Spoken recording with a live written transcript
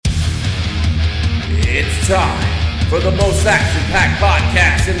time for the most action-packed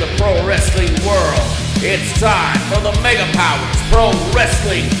podcast in the pro wrestling world. It's time for the Mega Powers Pro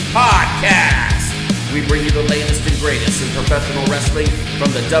Wrestling Podcast. We bring you the latest and greatest in professional wrestling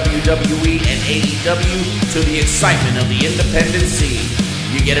from the WWE and AEW to the excitement of the independent scene.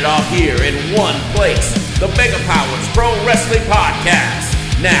 You get it all here in one place, the Mega Powers Pro Wrestling Podcast.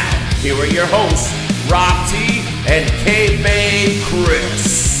 Now, here are your hosts, Rob T and K-Bay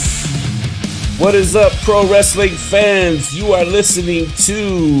Chris. What is up, pro wrestling fans? You are listening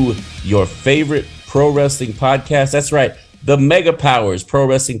to your favorite pro wrestling podcast. That's right, the Mega Powers Pro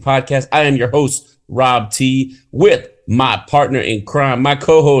Wrestling Podcast. I am your host, Rob T, with my partner in crime, my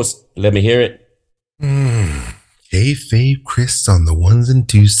co-host. Let me hear it. K-Fave Chris on the ones and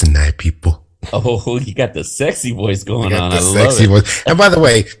twos tonight, people. Oh, you got the sexy voice going on. I love it. Voice. And by the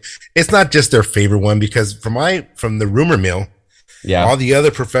way, it's not just their favorite one, because from the rumor mill, all the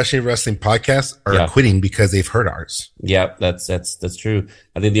other professional wrestling podcasts are quitting because they've heard ours. Yeah, that's true.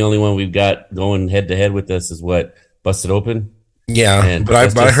 I think the only one we've got going head to head with us is what, Busted Open. Yeah, and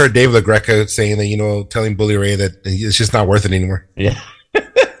but I heard Dave LaGreca saying that, telling Bully Ray that it's just not worth it anymore. Yeah.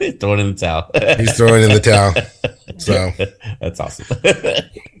 He's throwing in the towel. He's throwing in the towel. So that's awesome.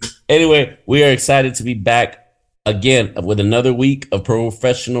 Anyway, we are excited to be back again with another week of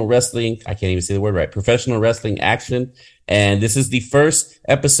professional wrestling. I can't even say the word right. Professional wrestling action. And this is the first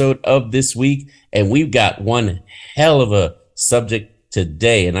episode of this week. And we've got one hell of a subject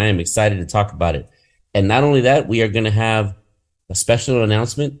today. And I am excited to talk about it. And not only that, we are going to have a special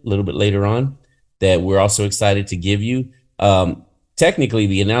announcement a little bit later on that we're also excited to give you. Technically,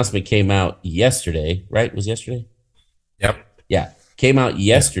 the announcement came out yesterday, right? It was yesterday? Yep. Yeah. Came out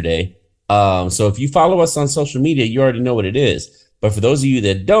yesterday. So if you follow us on social media, you already know what it is. But for those of you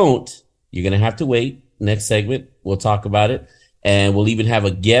that don't, you're going to have to wait. Next segment, we'll talk about it. And we'll even have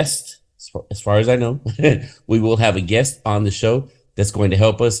a guest, as far as I know. We will have a guest on the show that's going to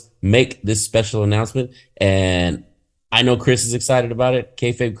help us make this special announcement. And I know Chris is excited about it.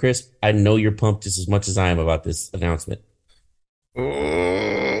 Kayfabe Chris, I know you're pumped just as much as I am about this announcement.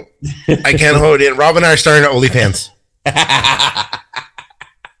 I can't hold it in. Rob and I are starting at OnlyFans.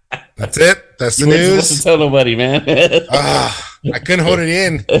 That's it. That's the news. Don't tell nobody, man. I couldn't hold it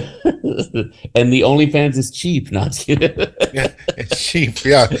in. And the OnlyFans is cheap. Not yeah, it's cheap.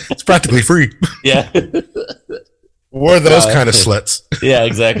 Yeah, it's practically free. Yeah, we're those kind of sluts. Yeah,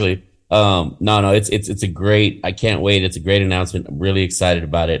 exactly. No, it's a great. I can't wait. It's a great announcement. I'm really excited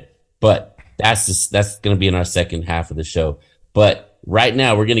about it. But that's going to be in our second half of the show. But right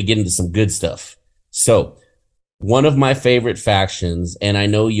now, we're going to get into some good stuff. So, one of my favorite factions, and I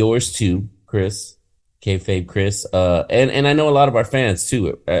know yours too, Chris, Kayfabe Chris, and I know a lot of our fans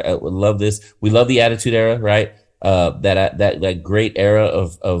too. I love this. We love the Attitude Era, right? That great era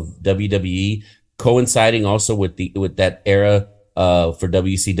of WWE, coinciding also with that era for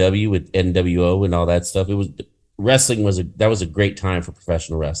WCW with NWO and all that stuff. It was wrestling was a great time for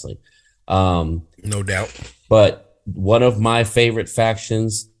professional wrestling, no doubt. But one of my favorite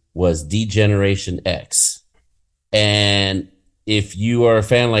factions was Degeneration X. And if you are a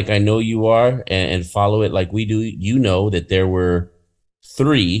fan like I know you are and follow it like we do, you know that there were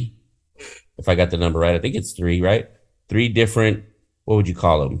 3, if I got the number right, I think it's 3, right? 3 different, what would you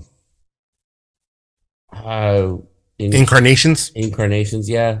call them? Incarnations? Incarnations,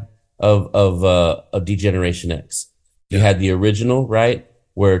 yeah, of Degeneration X. You had the original, right?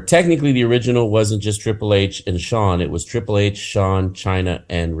 Where technically the original wasn't just Triple H and Shawn. It was Triple H, Shawn, Chyna,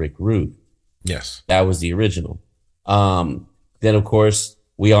 and Rick Rude. Yes. That was the original. Then, of course,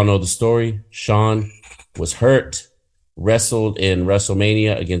 we all know the story. Shawn was hurt, wrestled in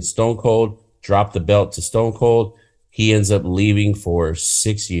WrestleMania against Stone Cold, dropped the belt to Stone Cold. He ends up leaving for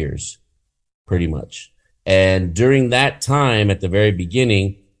 6 years, pretty much. And during that time, at the very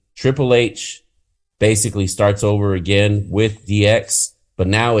beginning, Triple H basically starts over again with DX. But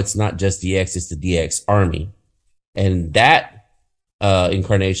now it's not just DX, it's the DX Army. And that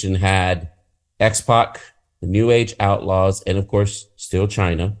incarnation had X-Pac, the New Age Outlaws, and of course, still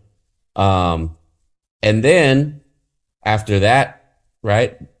Chyna. And then after that,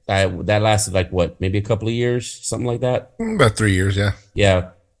 right, that lasted like what, maybe a couple of years, something like that? About 3 years, yeah. Yeah.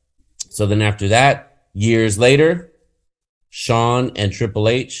 So then after that, years later, Shawn and Triple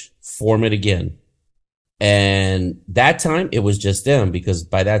H form it again. And that time, it was just them, because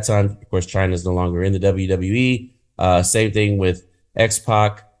by that time, of course, Chyna's no longer in the WWE. Same thing with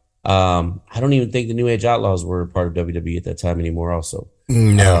X-Pac. I don't even think the New Age Outlaws were part of WWE at that time anymore also.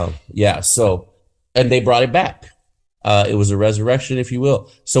 No. Yeah. So, and they brought it back. It was a resurrection, if you will.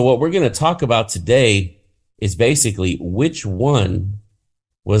 So what we're going to talk about today is basically which one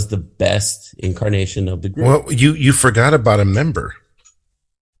was the best incarnation of the group. Well, you forgot about a member.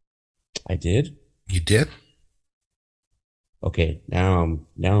 I did? You did? Okay, now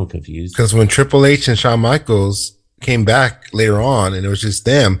I'm confused. Because when Triple H and Shawn Michaels came back later on and it was just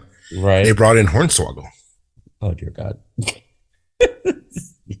them, right? They brought in Hornswoggle. Oh, dear God.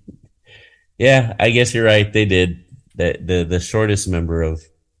 Yeah, I guess you're right. They did. The shortest member of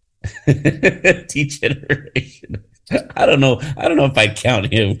Degeneration. I don't know if I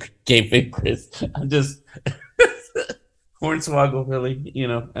count him, Kayfabe Chris. I'm just Hornswoggle, really,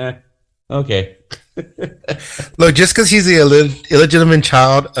 okay. Look, just because he's the illegitimate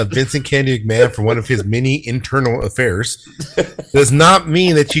child of Vincent Kennedy McMahon for one of his many internal affairs does not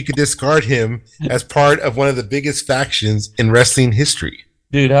mean that you could discard him as part of one of the biggest factions in wrestling history.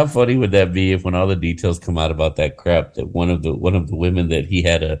 Dude, how funny would that be if when all the details come out about that crap that one of the women that he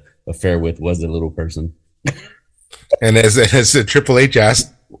had a affair with was a little person? And as Triple H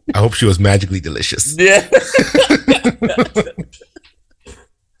asked, I hope she was magically delicious. Yeah.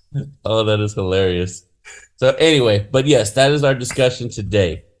 Oh, that is hilarious. So anyway, but yes, that is our discussion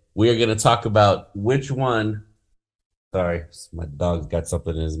today. We are going to talk about which one. Sorry, my dog's got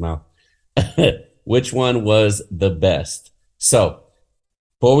something in his mouth. Which one was the best? So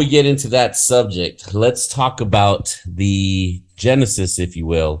before we get into that subject, let's talk about the genesis, if you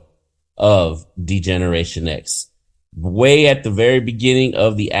will, of Degeneration X. Way at the very beginning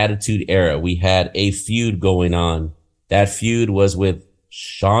of the Attitude Era, we had a feud going on. That feud was with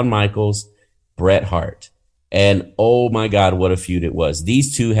Shawn Michaels, Bret Hart. And oh my God, what a feud it was.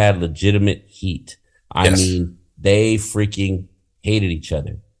 These two had legitimate heat. I mean, they freaking hated each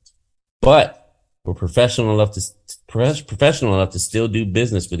other. But were professional enough to still do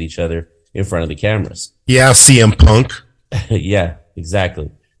business with each other in front of the cameras. Yeah, CM Punk. Yeah,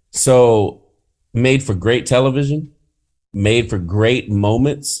 exactly. So made for great television, made for great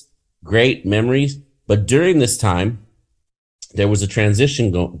moments, great memories. But during this time, there was a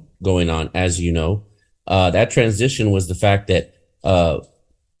transition going on, as you know. That transition was the fact that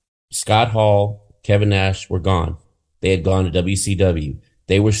Scott Hall, Kevin Nash were gone. They had gone to WCW.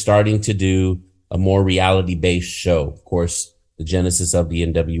 They were starting to do a more reality-based show. Of course, the genesis of the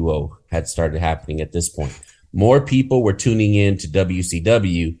NWO had started happening at this point. More people were tuning in to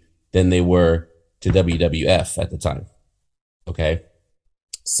WCW than they were to WWF at the time. Okay?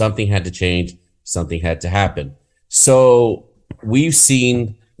 Something had to change. Something had to happen. So we've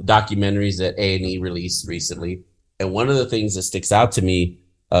seen documentaries that A&E released recently. And one of the things that sticks out to me,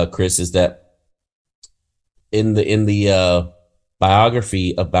 Chris, is that in the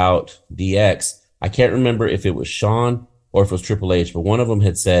biography about DX, I can't remember if it was Shawn or if it was Triple H, but one of them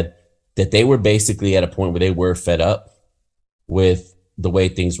had said that they were basically at a point where they were fed up with the way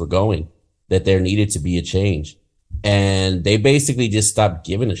things were going, that there needed to be a change. And they basically just stopped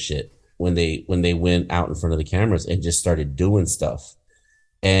giving a shit when they went out in front of the cameras and just started doing stuff.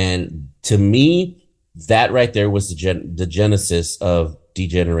 And to me, that right there was the genesis of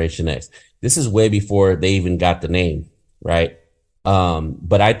Degeneration X. This is way before they even got the name, right?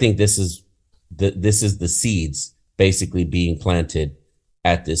 But I think this is the seeds basically being planted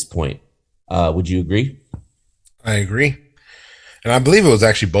at this point. Would you agree? I agree. And I believe it was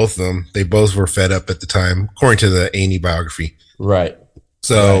actually both of them. They both were fed up at the time, according to the A&E biography. Right.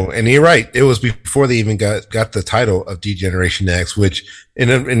 So, right. And you're right. It was before they even got the title of Degeneration X, which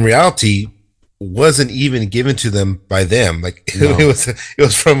in reality wasn't even given to them by them. Like it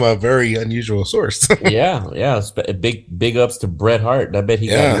was from a very unusual source. yeah. Big ups to Bret Hart. And I bet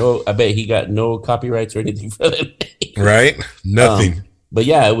he got no copyrights or anything for that. Right? Nothing. But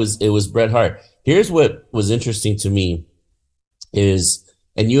yeah, it was Bret Hart. Here's what was interesting to me is,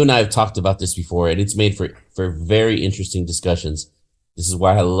 and you and I have talked about this before, and it's made for very interesting discussions. This is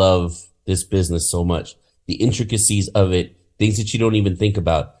why I love this business so much. The intricacies of it, things that you don't even think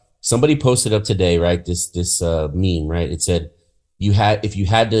about. Somebody posted up today, right? This meme, right? It said, if you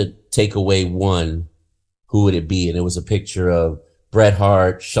had to take away one, who would it be? And it was a picture of Bret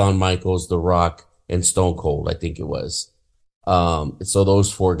Hart, Shawn Michaels, The Rock, and Stone Cold, I think it was. So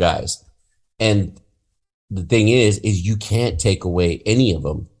those four guys. And the thing is you can't take away any of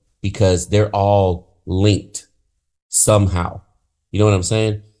them because they're all linked somehow. You know what I'm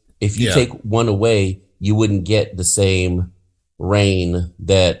saying? If you take one away, you wouldn't get the same reign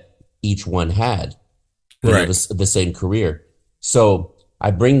that each one had. Right. The same career. So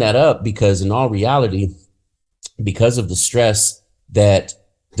I bring that up because in all reality, because of the stress that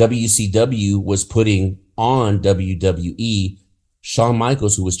WCW was putting on WWE, Shawn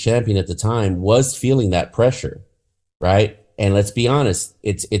Michaels, who was champion at the time, was feeling that pressure, right? And let's be honest,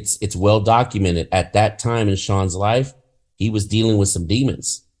 it's well documented. At that time in Shawn's life, he was dealing with some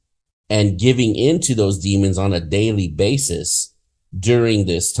demons and giving into those demons on a daily basis during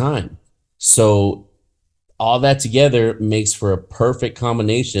this time. So all that together makes for a perfect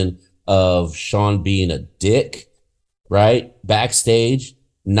combination of Shawn being a dick, right? Backstage,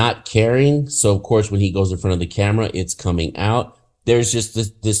 not caring. So of course, when he goes in front of the camera, it's coming out. There's just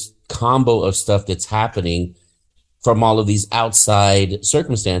this combo of stuff that's happening from all of these outside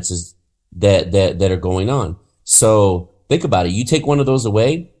circumstances that are going on. So think about it. You take one of those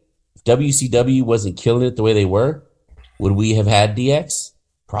away, if WCW wasn't killing it the way they were, would we have had DX?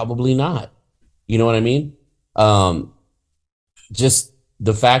 Probably not. You know what I mean? Just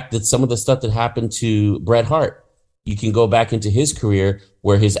the fact that some of the stuff that happened to Bret Hart, you can go back into his career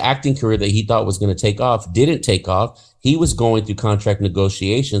where his acting career that he thought was going to take off didn't take off. He was going through contract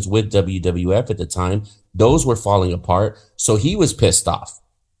negotiations with WWF at the time. Those were falling apart. So he was pissed off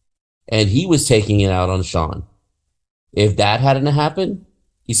and he was taking it out on Shawn. If that hadn't happened,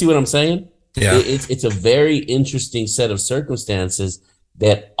 you see what I'm saying? Yeah. It's a very interesting set of circumstances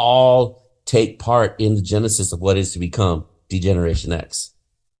that all take part in the genesis of what is to become Degeneration X.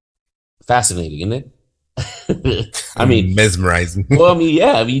 Fascinating, isn't it? I mean, mesmerizing. Well, I mean,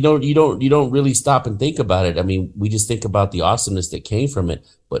 yeah. I mean, you don't really stop and think about it. I mean, we just think about the awesomeness that came from it,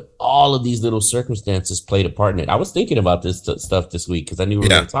 but all of these little circumstances played a part in it. I was thinking about this stuff this week because I knew we were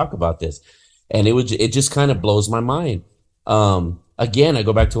going to talk about this, and it just kind of blows my mind. Again, I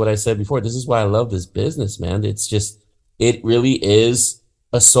go back to what I said before. This is why I love this business, man. It's just, it really is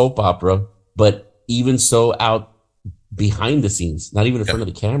a soap opera, but even so out behind the scenes, not even in front of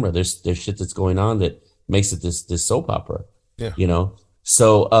the camera, there's shit that's going on that makes it this soap opera, you know?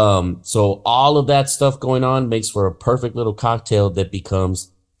 So all of that stuff going on makes for a perfect little cocktail that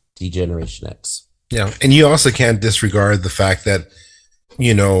becomes Degeneration X. Yeah. And you also can't disregard the fact that,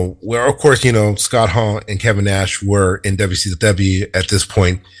 you know, well, of course, you know, Scott Hall and Kevin Nash were in WCW at this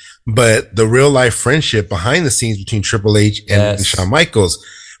point, but the real life friendship behind the scenes between Triple H and Shawn Michaels,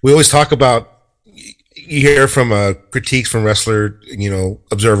 we always talk about, you hear from critiques from wrestler, you know,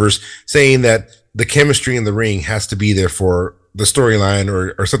 observers saying that the chemistry in the ring has to be there for the storyline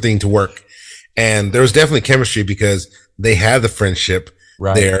or something to work. And there was definitely chemistry because they had the friendship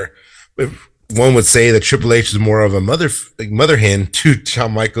there. One would say that Triple H is more of a mother hen to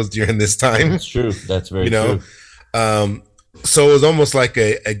Shawn Michaels during this time. That's true. That's very true. So it was almost like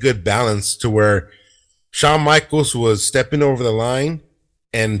a good balance to where Shawn Michaels was stepping over the line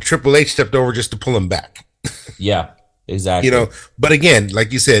and Triple H stepped over just to pull him back. Yeah, exactly. You know, but again,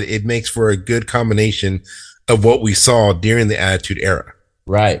 like you said, it makes for a good combination of what we saw during the Attitude Era.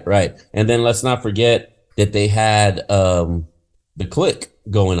 Right. And then let's not forget that they had the Clique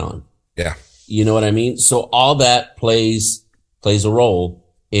going on. Yeah. You know what I mean? So all that plays a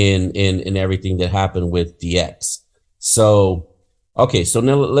role in everything that happened with DX. So, okay. So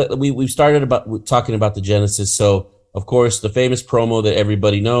now we've started talking about the genesis. So of course, the famous promo that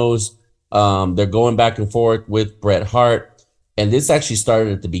everybody knows, they're going back and forth with Bret Hart. And this actually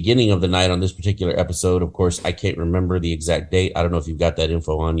started at the beginning of the night on this particular episode. Of course, I can't remember the exact date. I don't know if you've got that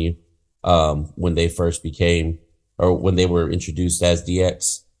info on you, when they first became, or when they were introduced as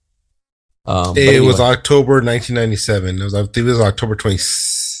DX. It was October 1997. I think it was October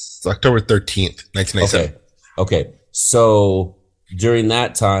 13th, 1997. Okay. So during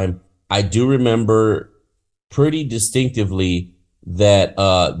that time, I do remember pretty distinctively that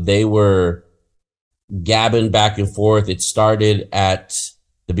they were gabbing back and forth. It started at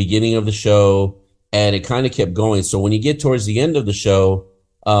the beginning of the show and it kind of kept going. So when you get towards the end of the show,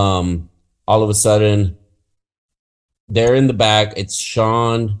 all of a sudden they're in the back. It's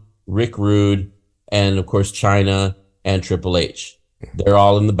Shawn, Rick Rude, and of course Chyna and Triple H. They're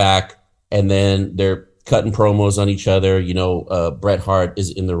all in the back and then they're cutting promos on each other. You know, Bret Hart is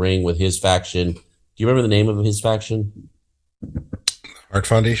in the ring with his faction. Do you remember the name of his faction? Hart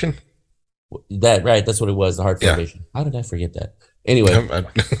Foundation? That's what it was, the Hart Foundation. How did I forget that? Anyway,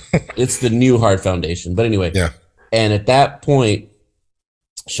 it's the new Hart Foundation. But anyway, and at that point,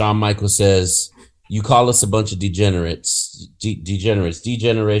 Shawn Michaels says, you call us a bunch of degenerates,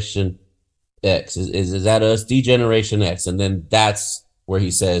 Degeneration X. Is that us? Degeneration X. And then that's where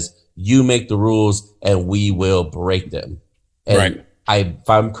he says, you make the rules and we will break them. And if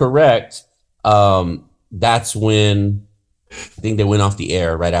I'm correct, that's when I think they went off the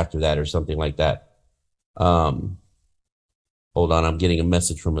air right after that or something like that. Hold on, I'm getting a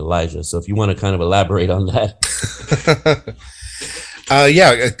message from Elijah. So if you want to kind of elaborate on that.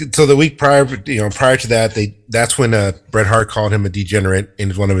 So the week prior to that, that's when Bret Hart called him a degenerate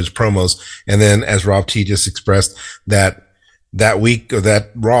in one of his promos. And then as Rob T just expressed, that week or that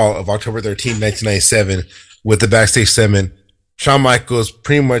Raw of October 13, 1997, with the backstage segment, Shawn Michaels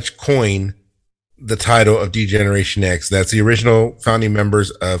pretty much coined the title of Degeneration X. That's the original founding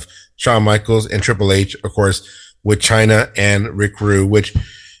members of Shawn Michaels and Triple H, of course, with Chyna and Rick Rude, which,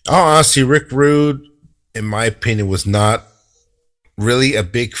 honestly, Rick Rude, in my opinion, was not really a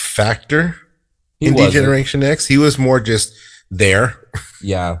big factor in Degeneration X. He was more just there.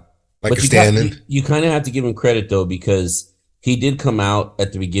 Yeah. Like a stand-in. You kind of have to give him credit, though, because he did come out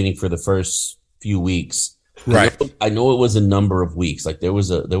at the beginning for the first few weeks. Right. I know it was a number of weeks. Like there was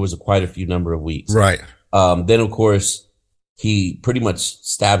quite a few number of weeks. Right. Then of course he pretty much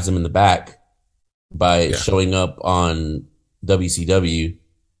stabs him in the back by showing up on WCW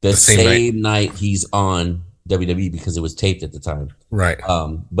the same night he's on WWE because it was taped at the time. Right.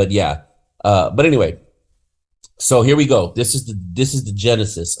 But anyway, so here we go. This is the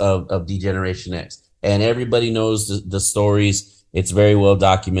genesis of Degeneration X, and everybody knows the stories. It's very well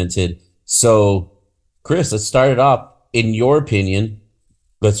documented. So, Chris, let's start it off. In your opinion,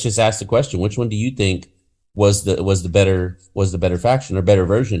 let's just ask the question: which one do you think was the better faction or better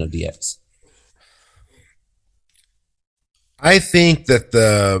version of DX? I think that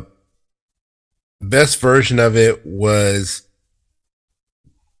the best version of it was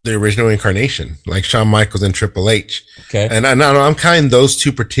the original incarnation, like Shawn Michaels and Triple H. Okay, and I'm kind of those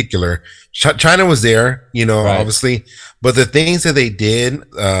two particular. Chyna was there, obviously, but the things that they did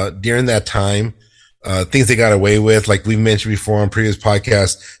during that time. Things they got away with, like we mentioned before on previous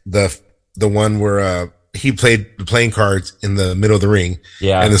podcasts, the one where he played the playing cards in the middle of the ring,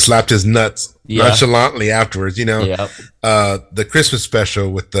 and then slapped his nuts nonchalantly afterwards. The Christmas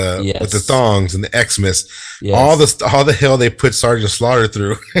special with the thongs and the Xmas, all the hell they put Sergeant Slaughter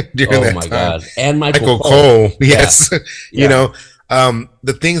through during that time. God, and Michael Cole. Yes,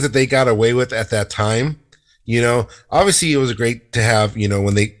 the things that they got away with at that time. Obviously it was great to have,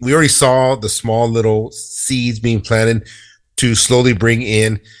 when we already saw the small little seeds being planted to slowly bring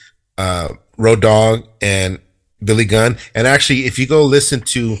in, Road Dogg and Billy Gunn. And actually, if you go listen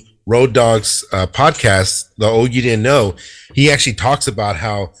to Road Dogg's, podcast, the Oh You Didn't Know, he actually talks about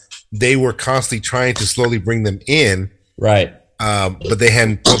how they were constantly trying to slowly bring them in. Right. But they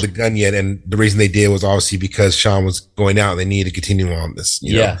hadn't pulled the gun yet. And the reason they did was obviously because Shawn was going out and they needed to continue on this.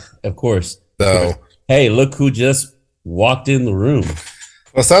 Of course. So. Hey, look who just walked in the room.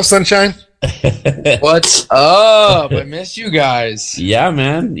 What's up, Sunshine? What's up? I miss you guys. Yeah,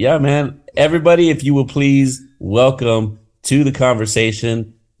 man. Everybody, if you will please welcome to the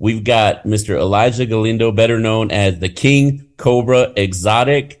conversation. We've got Mr. Elijah Galindo, better known as the King Cobra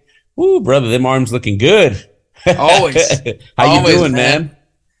Exotic. Woo, brother, them arms looking good. Always. How you doing, man?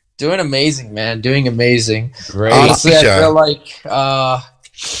 Doing amazing, man. Doing amazing. Great. Honestly, I feel like, I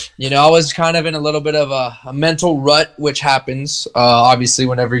was kind of in a little bit of a mental rut, which happens, obviously,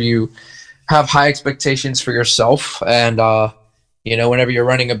 whenever you have high expectations for yourself and, whenever you're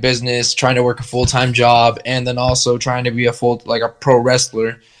running a business, trying to work a full-time job, and then also trying to be a pro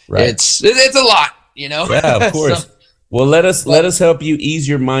wrestler. Right. It's a lot, Yeah, of course. So, well, let us help you ease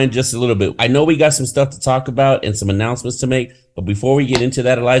your mind just a little bit. I know we got some stuff to talk about and some announcements to make, but before we get into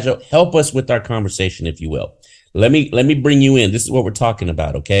that, Elijah, help us with our conversation, if you will. Let me bring you in. This is what we're talking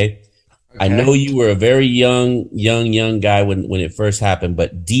about, okay? I know you were a very young guy when it first happened,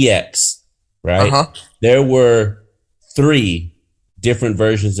 but DX, right? Uh-huh. There were 3 different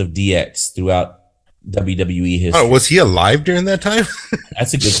versions of DX throughout WWE history. Oh, was he alive during that time?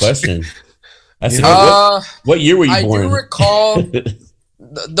 That's a good question. What year were you born? I do recall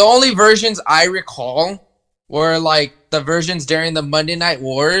the only versions I recall were like the versions during the Monday Night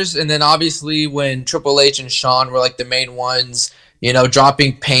Wars, and then obviously when Triple H and Shawn were like the main ones,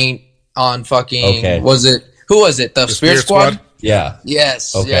 dropping paint on fucking who was it? The Spirit Squad? Yeah.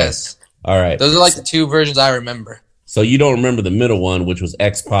 Yes. Okay. Yes. All right. Those are like the 2 versions I remember. So you don't remember the middle one, which was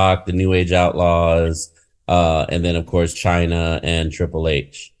X-Pac, the New Age Outlaws, and then of course Chyna and Triple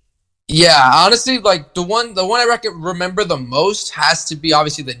H. Yeah, honestly, like the one I remember the most has to be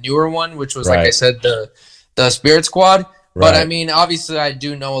obviously the newer one, which was like I said, the Spirit Squad. But I mean, obviously, I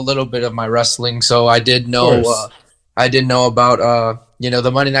do know a little bit of my wrestling, so I did know about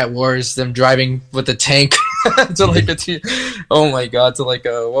the Monday Night Wars, them driving with the tank to like to like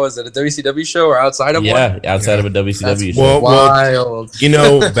what was it, a WCW show or outside of one? Yeah, outside of a WCW show.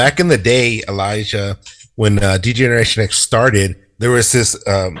 Wild. Back in the day, Elijah, when Degeneration X started, there was this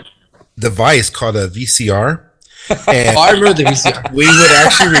device called a VCR. And I remember the VCR. We would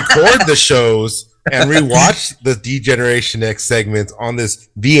actually record the shows and rewatch the Degeneration X segments on this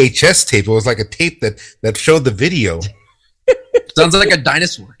VHS tape. It was like a tape that showed the video. Sounds like a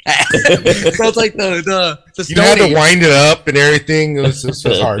dinosaur. Sounds like the you had to wind it up and everything. It was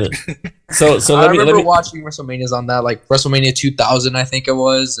hard. So I remember watching WrestleManias on that, like WrestleMania 2000, I think it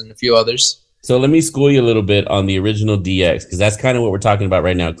was, and a few others. So let me school you a little bit on the original DX, because that's kind of what we're talking about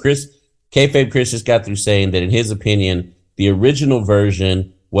right now. Kayfabe Chris just got through saying that in his opinion, the original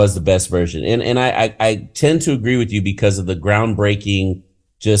version was the best version. And I tend to agree with you because of the groundbreaking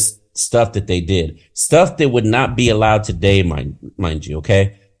just stuff that they did. Stuff that would not be allowed today, mind you,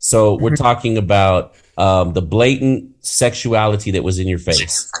 okay? So we're talking about the blatant sexuality that was in your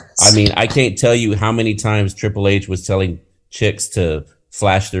face. I mean, I can't tell you how many times Triple H was telling chicks to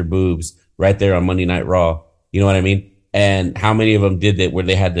flash their boobs right there on Monday Night Raw. You know what I mean? And how many of them did that where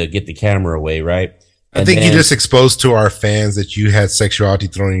they had to get the camera away, right? I think you just exposed to our fans that you had sexuality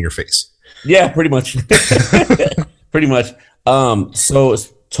thrown in your face. Yeah, pretty much. Pretty much. So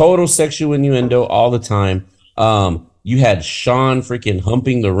it's total sexual innuendo all the time. You had Shawn freaking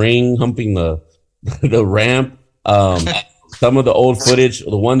humping the ring, humping the ramp. Some of the old footage,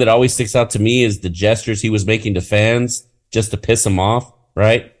 the one that always sticks out to me is the gestures he was making to fans just to piss them off,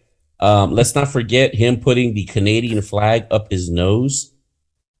 right? Let's not forget him putting the Canadian flag up his nose.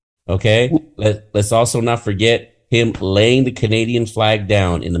 Okay. Let's also not forget him laying the Canadian flag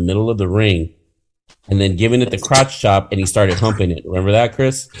down in the middle of the ring and then giving it the crotch chop, and he started humping it. Remember that,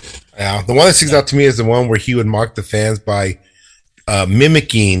 Chris? Yeah. The one that sticks out to me is the one where he would mock the fans by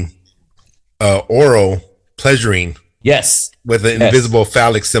mimicking oral pleasuring. Yes. With an invisible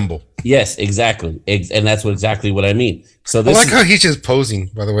phallic symbol. Yes, exactly. And that's exactly what I mean. So this I like how he's just posing,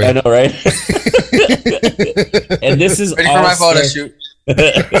 by the way. I know, right? And this is ready for my photo shoot.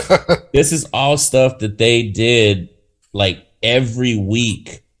 This is all stuff that they did like every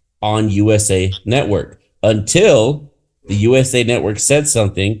week on USA Network until the USA Network said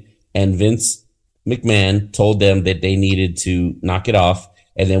something and Vince McMahon told them that they needed to knock it off.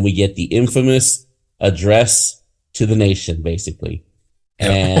 And then we get the infamous address to the nation, basically.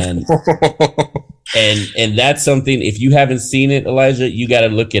 And and that's something, if you haven't seen it, Elijah, you got to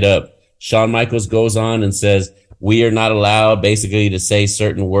look it up. Shawn Michaels goes on and says, we are not allowed basically to say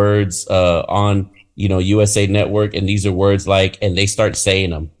certain words on, USA Network. And these are words like, and they start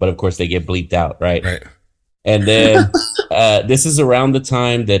saying them, but of course they get bleeped out. Right. And then this is around the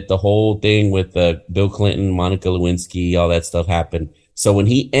time that the whole thing with Bill Clinton, Monica Lewinsky, all that stuff happened. So when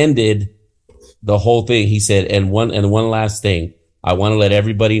he ended the whole thing, he said, and one last thing, I want to let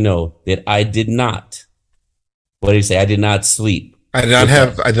everybody know that I did not. What did he say? I did not sleep. I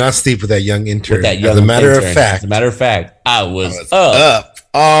did not sleep with that young intern. As a matter of fact, I was up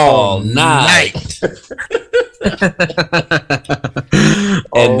all night.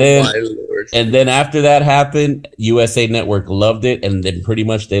 And then after that happened, USA Network loved it, and then pretty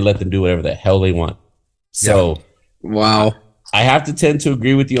much they let them do whatever the hell they want. So, wow. I have to tend to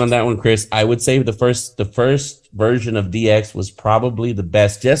agree with you on that one, Chris. I would say the first version of DX was probably the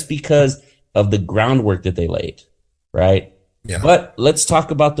best just because of the groundwork that they laid, right? Yeah. But let's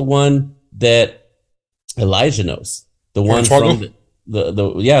talk about the one that Elijah knows. The one from the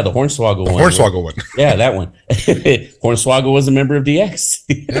Hornswoggle one. Hornswoggle one. Yeah, that one. Hornswoggle was a member of DX.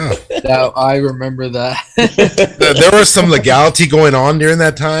 Yeah. I remember that. There was some legality going on during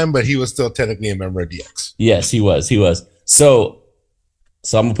that time, but he was still technically a member of DX. Yes, he was. So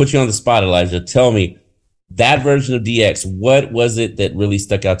I'm gonna put you on the spot, Elijah. Tell me, that version of DX, what was it that really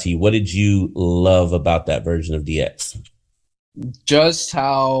stuck out to you? What did you love about that version of DX? Just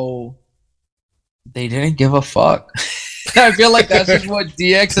how they didn't give a fuck. I feel like that's just what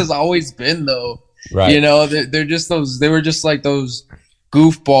DX has always been, though. Right. They're just they were just like those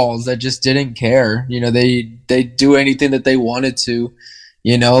goofballs that just didn't care. They do anything that they wanted to.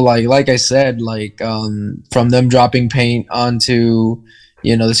 Like I said, from them dropping paint onto,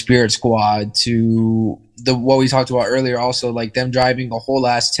 the Spirit Squad to what we talked about earlier, also like them driving a whole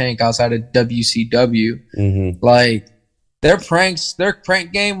ass tank outside of WCW. Mm-hmm. Like their prank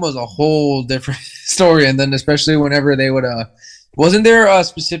game was a whole different story. And then especially whenever they would, wasn't there a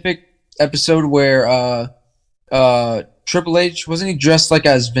specific episode where Triple H, wasn't he dressed like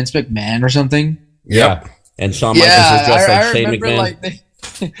as Vince McMahon or something? Yeah. And Shawn Michaels was dressed like Shane McMahon.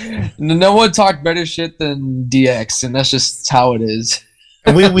 No one talked better shit than DX, and that's just how it is.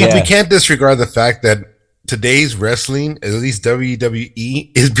 And we can't disregard the fact that today's wrestling, at least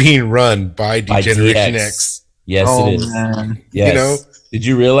WWE, is being run by Degeneration X. Yes, it is. Man. Yes. Did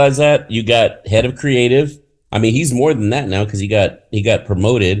you realize that? You got head of creative. I mean, he's more than that now because he got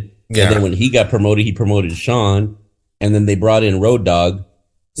promoted. Yeah. And then when he got promoted, he promoted Shawn, and then they brought in Road Dogg.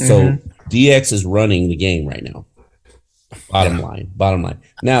 So DX is running the game right now. Bottom line.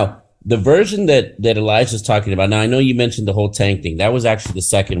 Now, the version that Elijah's talking about, now I know you mentioned the whole tank thing. That was actually the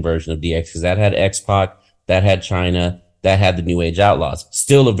second version of DX because that had X-Pac, that had Chyna, that had the New Age Outlaws.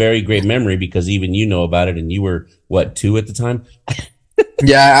 Still a very great memory because even you know about it, and you were, what, 2 at the time?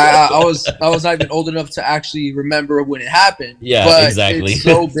 Yeah, I was not even old enough to actually remember when it happened. Yeah, but exactly. It's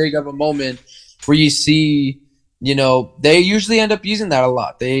so big of a moment where you see, you know, they usually end up using that a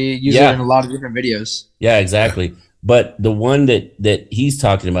lot. They use it in a lot of different videos. Yeah, exactly. But the one that he's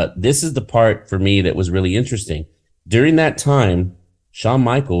talking about, this is the part for me that was really interesting. During that time, Shawn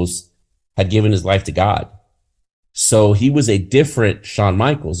Michaels had given his life to God. So he was a different Shawn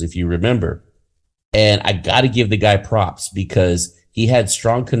Michaels, if you remember. And I got to give the guy props because he had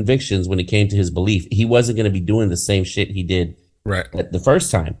strong convictions when it came to his belief. He wasn't going to be doing the same shit he did at the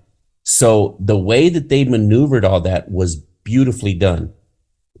first time. So the way that they maneuvered all that was beautifully done,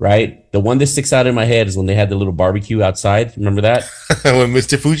 right? The one that sticks out in my head is when they had the little barbecue outside. Remember that? When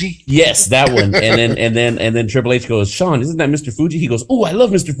Mr. Fuji? Yes, that one. And then Triple H goes, Shawn, isn't that Mr. Fuji? He goes, oh, I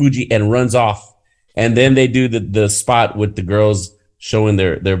love Mr. Fuji, and runs off. And then they do the spot with the girls showing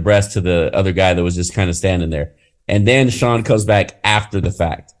their breast to the other guy that was just kind of standing there. And then Shawn comes back after the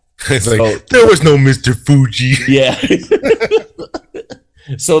fact. It's like, there was no Mr. Fuji. Yeah.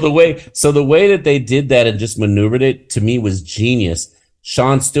 So the way that they did that and just maneuvered it, to me, was genius.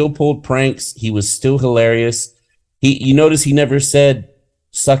 Shawn still pulled pranks. He was still hilarious. You notice he never said,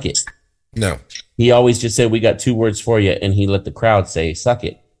 suck it. No. He always just said, we got 2 words for you. And he let the crowd say, suck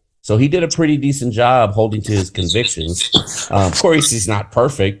it. So he did a pretty decent job holding to his convictions. Of course, he's not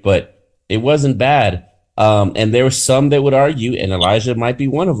perfect, but it wasn't bad. And there were some that would argue, and Elijah might be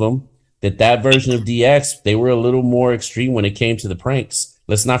one of them, that version of DX, they were a little more extreme when it came to the pranks.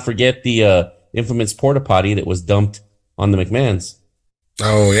 Let's not forget the infamous porta potty that was dumped on the McMahons.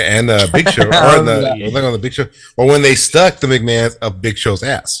 Oh, yeah, and Big Show, or on the Big Show, or when they stuck the McMahons up Big Show's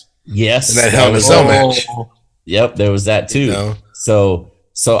ass. Yes, in that Hell in a Cell match. Yep, there was that too. You know?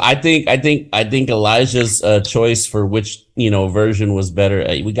 So I think Elijah's choice for which version was better.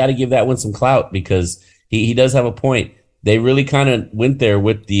 We got to give that one some clout because he does have a point. They really kind of went there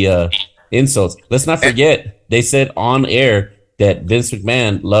with the insults. Let's not forget they said on air that Vince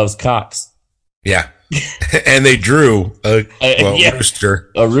McMahon loves cocks. Yeah. And they drew a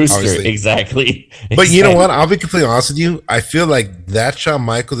rooster. A rooster, obviously. Exactly. But you know what? I'll be completely honest with you. I feel like that Shawn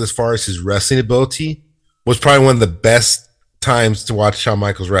Michaels, as far as his wrestling ability, was probably one of the best times to watch Shawn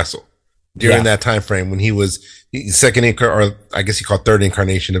Michaels wrestle during that time frame when he was second or I guess he called third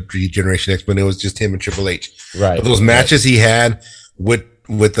incarnation of Degeneration X, when it was just him and Triple H. Right. But those matches he had with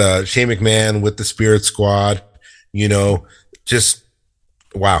Shane McMahon, with the Spirit Squad, just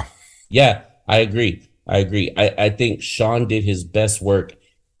wow. Yeah, I agree. I think Shawn did his best work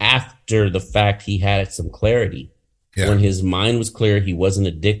after the fact. He had some clarity. Yeah. When his mind was clear, he wasn't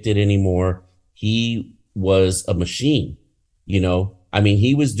addicted anymore. He was a machine. I mean,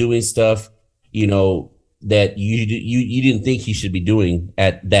 he was doing stuff, that you didn't think he should be doing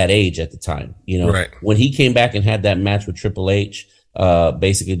at that age at the time. Right. When he came back and had that match with Triple H,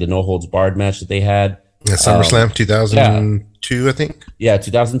 basically the no holds barred match that they had. Yeah, SummerSlam 2002, I think. Yeah,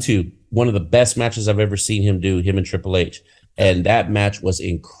 2002. One of the best matches I've ever seen him do, him and Triple H. And that match was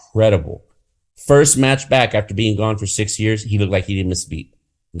incredible. First match back after being gone for 6 years, he looked like he didn't miss a beat.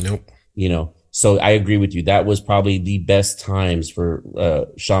 Nope. So I agree with you. That was probably the best times for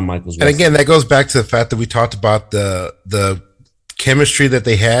Shawn Michaels. And again, that goes back to the fact that we talked about the chemistry that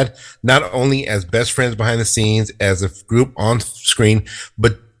they had, not only as best friends behind the scenes, as a group on screen,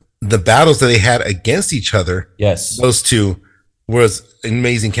 but the battles that they had against each other. Yes. Those two was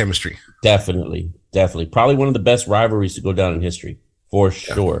amazing chemistry. Definitely. Probably one of the best rivalries to go down in history. For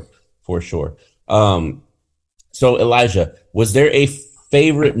sure. So Elijah, was there a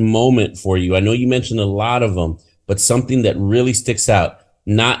favorite moment for you? I know you mentioned a lot of them, but something that really sticks out.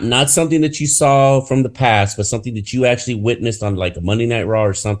 Not something that you saw from the past, but something that you actually witnessed on like a Monday Night Raw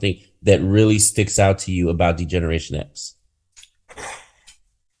or something that really sticks out to you about Degeneration X.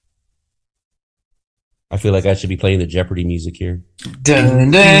 I feel like I should be playing the Jeopardy music here.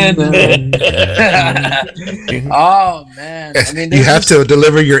 Dun, dun, dun. Oh man! I mean, you have to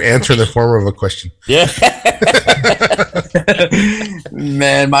deliver your answer in the form of a question. Yeah.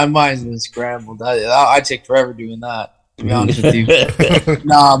 Man, my mind's been scrambled. I take forever doing that, to be honest with you.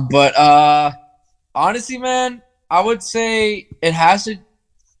 But honestly, man, I would say it has to,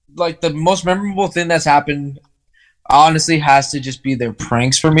 like, the most memorable thing that's happened, honestly, has to just be their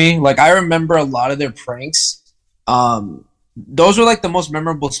pranks for me. Like, I remember a lot of their pranks. Those were like the most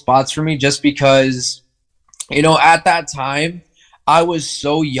memorable spots for me, just because, at that time I was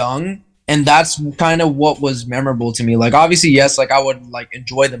so young And that's kind of what was memorable to me. Like, obviously, yes, like I would like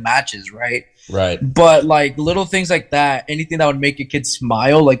enjoy the matches, right? Right. But like little things like that, anything that would make a kid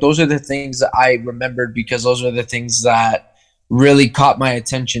smile, like those are the things that I remembered because those are the things that really caught my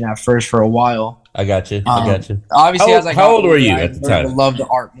attention at first for a while. I got you. Obviously, how old were you at the time? I love the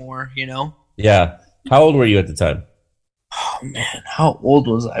art more, you know? Yeah. How old were you at the time? Oh, man. How old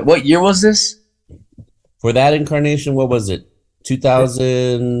was I? What year was this? For that incarnation, what was it?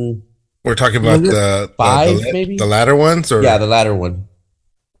 2000. We're talking about maybe the latter ones, or the latter one.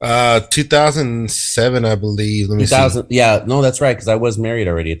 2007, I believe. Let me see. Yeah, no, that's right, because I was married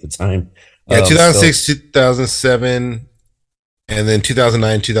already at the time. Yeah, 2006, 2007, and then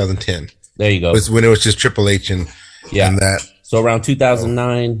 2009, 2010. There you go. Was when it was just Triple H and that. So around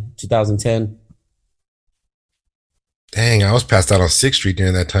 2009, 2010. Dang, I was passed out on 6th Street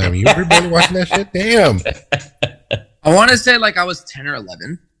during that time. You everybody watching that shit? Damn. I want to say like I was 10 or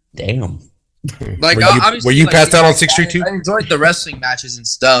 11. Damn. Like, were you passed out on 6th Street too? I enjoyed the wrestling matches and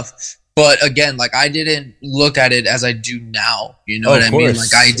stuff, but again, like I didn't look at it as I do now. You know what I mean?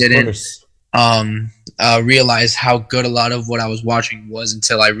 Like I didn't realize how good a lot of what I was watching was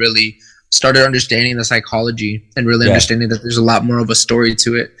until I really started understanding the psychology and really understanding that there's a lot more of a story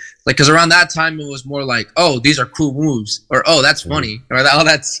to it. Like, because around that time it was more like, oh, these are cool moves, or oh, that's funny, or oh,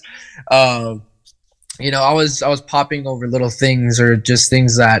 that's you know, I was popping over little things or just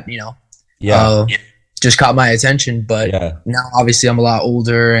things that, you know, just caught my attention. But now obviously I'm a lot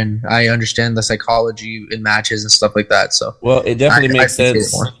older and I understand the psychology in matches and stuff like that. So, well, it definitely makes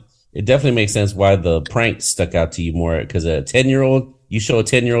sense. It definitely makes sense why the pranks stuck out to you more, because a 10-year-old, you show a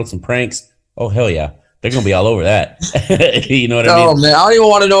 10-year-old some pranks. Oh, hell yeah. They're going to be all over that. You know what I mean? Oh, man. I don't even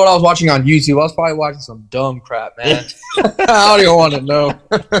want to know what I was watching on YouTube. I was probably watching some dumb crap, man. I don't even want to know.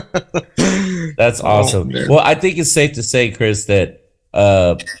 That's awesome. Well, I think it's safe to say, Chris, that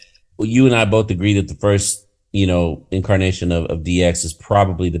you and I both agree that the first, you know, incarnation of DX is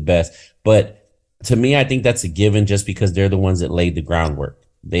probably the best. But to me, I think that's a given just because they're the ones that laid the groundwork.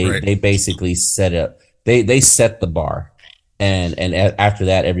 They basically set up. They set the bar. And after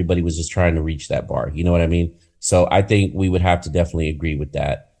that, everybody was just trying to reach that bar. You know what I mean? So I think we would have to definitely agree with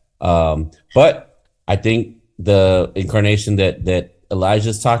that. But I think the incarnation that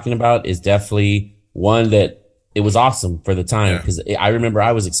Elijah's talking about is definitely one that it was awesome for the time, because I remember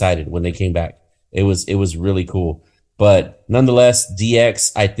I was excited when they came back. It was really cool. But nonetheless,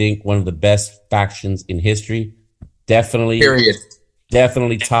 DX, I think one of the best factions in history. Definitely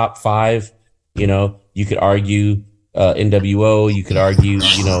top 5. You know, you could argue NWO, you could argue,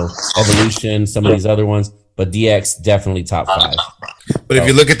 you know, Evolution, some of these other ones, but DX definitely top 5. But if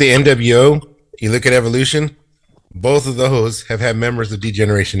you look at the NWO, you look at Evolution, both of those have had members of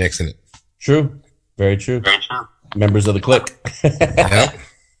Degeneration X in it. True. Very true. Members of the clique. Yep.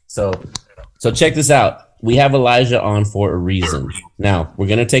 So check this out. We have Elijah on for a reason. Now, we're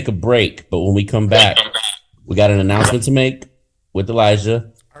going to take a break, but when we come back, we got an announcement to make with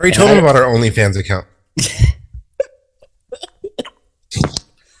Elijah. I already told him about our OnlyFans account.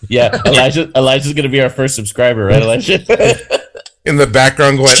 Yeah, Elijah's going to be our first subscriber, right, Elijah? In the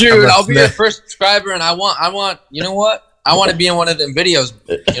background going, dude, I'll be your first subscriber, and I want, you know what? I want to be in one of them videos.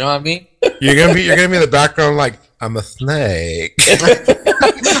 You know what I mean? You're gonna be in the background like, I'm a snake.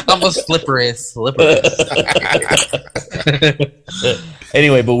 I'm a slippery.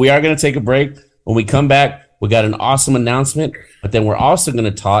 Anyway, but we are going to take a break. When we come back, we got an awesome announcement, but then we're also going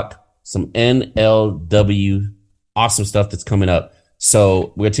to talk some NLW awesome stuff that's coming up.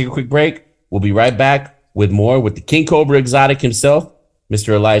 So we're going to take a quick break. We'll be right back with more with the King Cobra Exotic himself, Mr.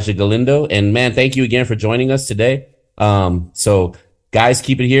 Elijah Galindo. And man, thank you again for joining us today. So guys,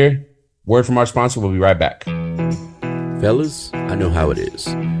 keep it here. Word from our sponsor. We'll be right back. Fellas, I know how it is.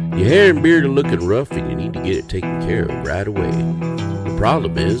 Your hair and beard are looking rough and you need to get it taken care of right away. The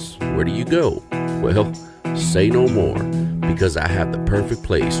problem is, where do you go? Well, say no more, because I have the perfect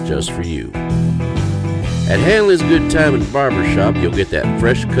place just for you. At Hanley's Good Time and Barbershop, you'll get that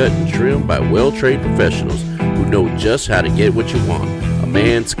fresh cut and trim by well-trained professionals who know just how to get what you want, a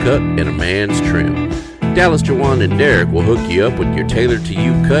man's cut and a man's trim. Dallas, Jawan, and Derek will hook you up with your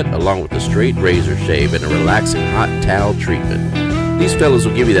tailored-to-you cut along with a straight razor shave and a relaxing hot towel treatment. These fellas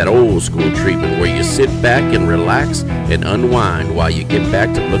will give you that old-school treatment where you sit back and relax and unwind while you get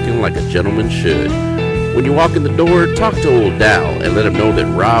back to looking like a gentleman should. When you walk in the door, talk to old Dal and let him know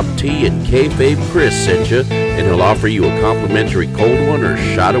that Rob T and Kayfabe Chris sent you, and he'll offer you a complimentary cold one or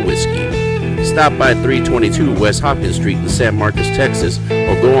a shot of whiskey. Stop by 322 West Hopkins Street in San Marcos, Texas,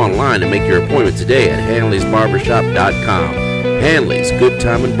 or go online and make your appointment today at Hanley'sBarbershop.com. Hanley's Good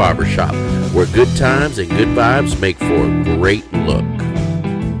Time and Barbershop, where good times and good vibes make for a great look.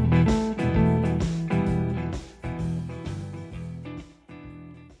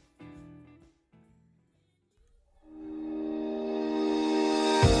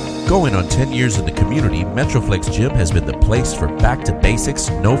 Going on 10 years in the community, Metroflex Gym has been the place for back-to-basics,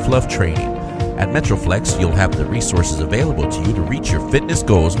 no-fluff training. At Metroflex, you'll have the resources available to you to reach your fitness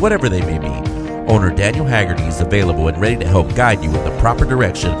goals, whatever they may be. Owner Daniel Haggerty is available and ready to help guide you in the proper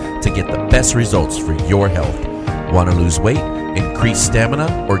direction to get the best results for your health. Want to lose weight, increase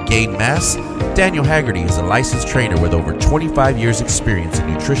stamina, or gain mass? Daniel Haggerty is a licensed trainer with over 25 years experience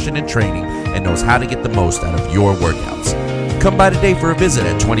in nutrition and training and knows how to get the most out of your workouts. Come by today for a visit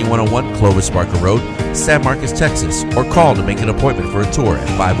at 2101 Clovis Barker Road, San Marcos, Texas, or call to make an appointment for a tour at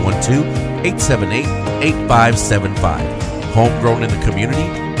 512-878-8575. Homegrown in the community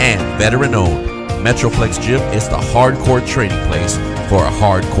and veteran-owned, Metroflex Gym is the hardcore training place for a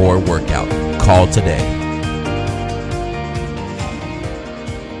hardcore workout. Call today.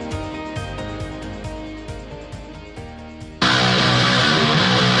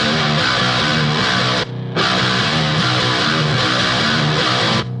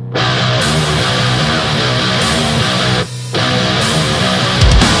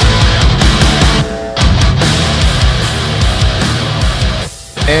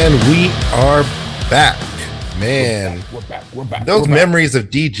 And we are back, man. We're back. Those memories of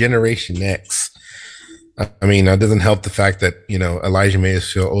Degeneration X. I mean, that doesn't help the fact that, you know, Elijah made us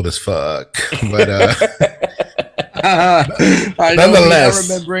feel old as fuck. But I nonetheless, I'm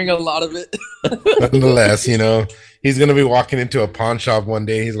remembering a lot of it. Nonetheless, you know, he's gonna be walking into a pawn shop one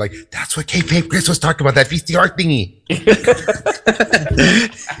day. He's like, "That's what K-Pape Chris was talking about, that VCR thingy."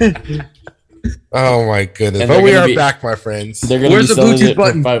 Oh my goodness! But we are back, my friends. They're gonna Where's the Bluetooth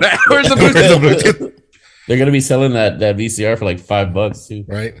button? Where's the Bluetooth? They're gonna be selling that VCR for like $5 too,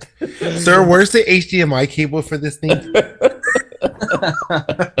 right? Sir, where's the HDMI cable for this thing? The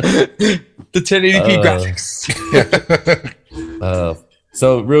 1080p graphics.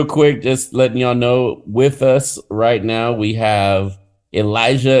 So real quick, just letting y'all know, with us right now we have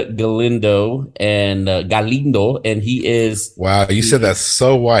Elijah Galindo, and he is. Wow, you said that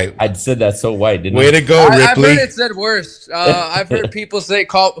so white. I said that so white, didn't I? Way to go, Ripley. I've heard it said worse. I've heard people say,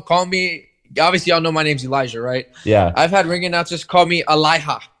 call me. Obviously, y'all know my name's Elijah, right? Yeah. I've had ring announcers call me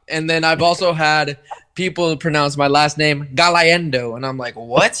Elijah, and then I've also had people pronounce my last name Galindo, and I'm like,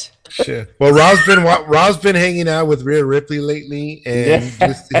 what? Shit. Well, Rob's been hanging out with Rhea Ripley lately, and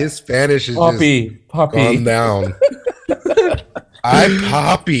his Spanish is Poppy gone down. I'm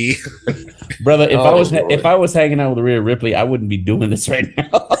Poppy, brother. If I was hanging out with Rhea Ripley, I wouldn't be doing this right now.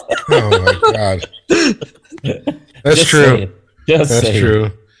 Oh my god, that's true. Saying. That's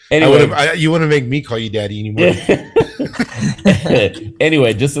true. Anyway, you wouldn't make me call you daddy anymore.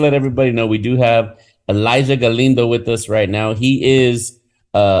 Anyway, just to let everybody know, we do have Elijah Galindo with us right now. He is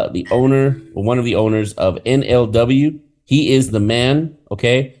one of the owners of NLW. He is the man.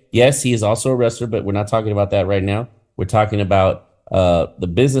 Okay. Yes, he is also a wrestler, but we're not talking about that right now. We're talking about the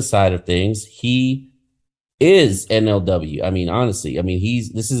business side of things. He is NLW. I mean, honestly,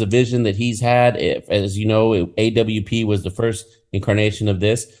 this is a vision that he's had. As you know, AWP was the first incarnation of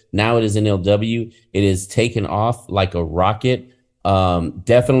this. Now it is NLW. It is taken off like a rocket.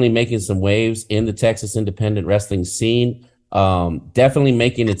 Definitely making some waves in the Texas independent wrestling scene. Definitely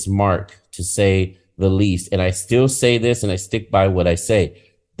making its mark, to say the least. And I still say this, and I stick by what I say.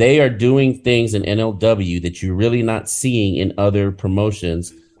 They are doing things in NLW that you're really not seeing in other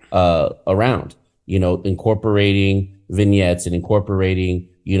promotions around, you know, incorporating vignettes and incorporating,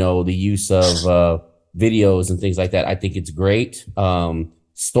 you know, the use of videos and things like that. I think it's great.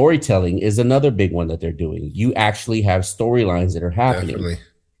 Storytelling is another big one that they're doing. You actually have storylines that are happening,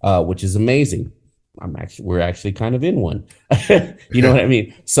 which is amazing. We're actually kind of in one. You know what I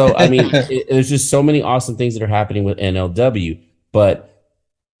mean? So, I mean, there's just so many awesome things that are happening with NLW, but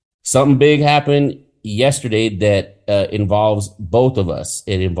something big happened yesterday that involves both of us.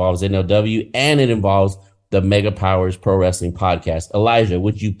 It involves NLW and it involves the Mega Powers Pro Wrestling Podcast. Elijah,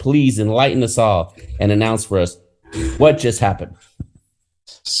 would you please enlighten us all and announce for us what just happened?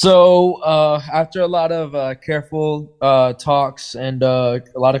 So after a lot of careful talks and a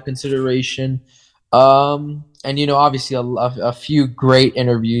lot of consideration, and, you know, obviously a few great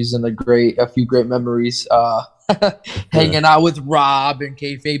interviews and a few great memories, hanging out with Rob and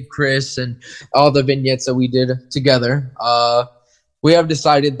Kayfabe Chris and all the vignettes that we did together, we have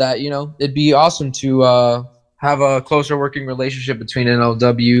decided that, you know, it'd be awesome to have a closer working relationship between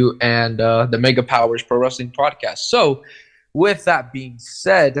NLW and the Mega Powers Pro Wrestling Podcast. So with that being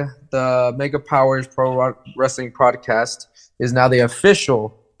said, the Mega Powers Pro Wrestling Podcast is now the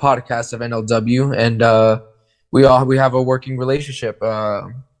official podcast of NLW, and we have a working relationship.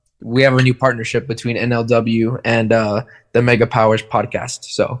 We have a new partnership between NLW and the Mega Powers Podcast.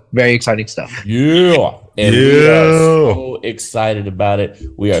 So very exciting stuff. Yeah. And we are so excited about it.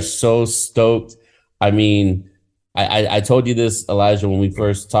 We are so stoked. I mean, I told you this, Elijah, when we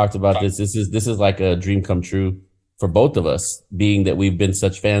first talked about this. This is like a dream come true for both of us, being that we've been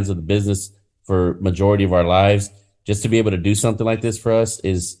such fans of the business for majority of our lives. Just to be able to do something like this for us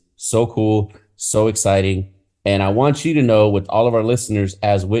is so cool, so exciting. And I want you to know, with all of our listeners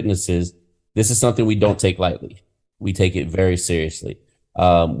as witnesses, this is something we don't take lightly. We take it very seriously.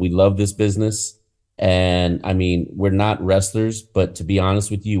 We love this business. And I mean, we're not wrestlers, but to be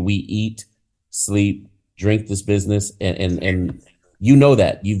honest with you, we eat, sleep, drink this business. And you know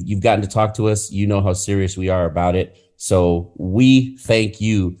that. You've gotten to talk to us. You know how serious we are about it. So we thank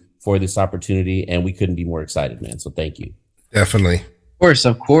you for this opportunity, and we couldn't be more excited, man. So thank you. Definitely.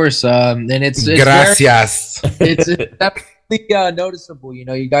 Of course. And it's gracias. It's definitely noticeable. You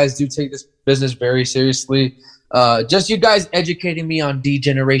know, you guys do take this business very seriously. Just you guys educating me on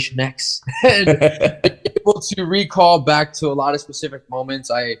Degeneration X and able to recall back to a lot of specific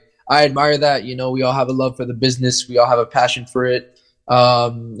moments. I admire that. You know, we all have a love for the business. We all have a passion for it.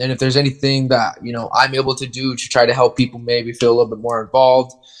 And if there's anything that, you know, I'm able to do to try to help people maybe feel a little bit more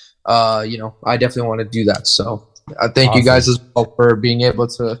involved, you know, I definitely want to do that. So I thank you guys as well for being able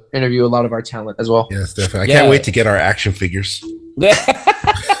to interview a lot of our talent as well. Yes, definitely. I can't wait to get our action figures.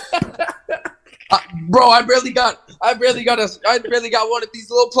 Bro, I barely got one of these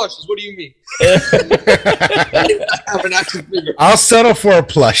little plushes. What do you mean? I have an action figure. I'll settle for a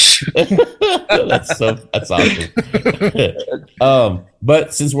plush. That's awesome.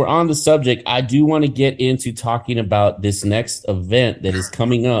 But since we're on the subject, I do want to get into talking about this next event that is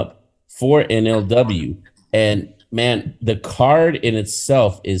coming up for NLW. And man, the card in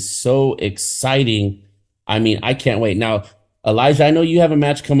itself is so exciting. I mean, I can't wait. Now, Elijah, I know you have a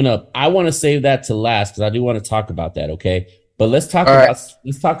match coming up. I want to save that to last because I do want to talk about that. Okay, but let's talk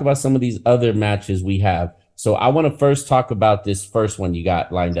about some of these other matches we have. So I want to first talk about this first one you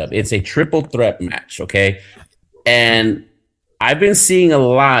got lined up. It's a triple threat match. Okay, and I've been seeing a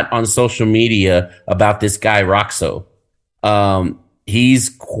lot on social media about this guy Roxo. He's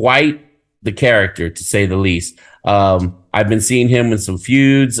quite the character, to say the least. I've been seeing him in some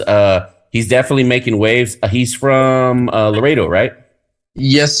feuds. He's definitely making waves. He's from Laredo, right?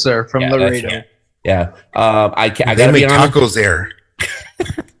 Yes, sir. From Laredo. Yeah. I gotta be honest. Tacos there.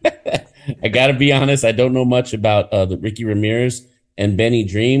 I gotta be honest. I don't know much about the Ricky Ramirez and Benny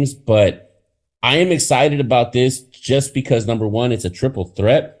Dreams, but I am excited about this just because, number one, it's a triple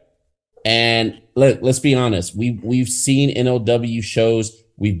threat. And let's be honest. We've seen NLW shows.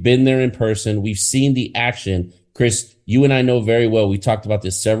 We've been there in person. We've seen the action. Chris, you and I know very well. We talked about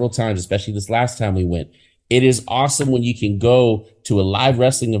this several times, especially this last time we went. It is awesome when you can go to a live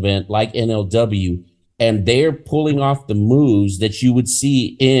wrestling event like NLW and they're pulling off the moves that you would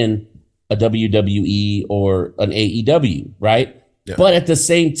see in a WWE or an AEW, right? Yeah. But at the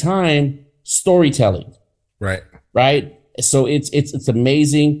same time, storytelling. Right? So it's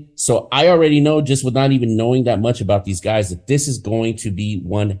amazing. So I already know, just with not even knowing that much about these guys, that this is going to be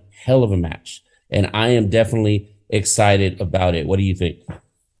one hell of a match. And I am definitely excited about it. What do you think?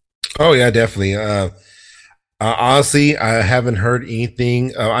 Oh, yeah, definitely. Honestly, I haven't heard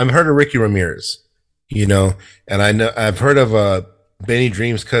anything. I've heard of Ricky Ramirez, you know, and I know I've heard of Benny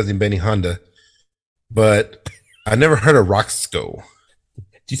Dream's cousin, Benny Honda, but I never heard of Roxco.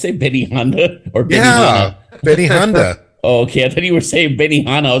 Did you say Benny Honda or Benny Honda? Benny Honda. Oh, okay. I thought you were saying Benny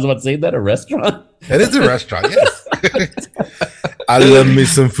Honda. I was about to say, is that a restaurant? That is a restaurant, yes. I love me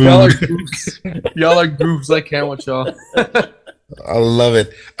some food. Y'all are goofs. I can't with y'all. I love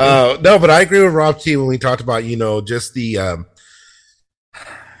it. No, but I agree with Rob T when we talked about, you know, just the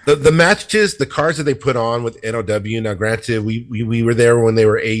matches, the cards that they put on with NLW. Now, granted, we were there when they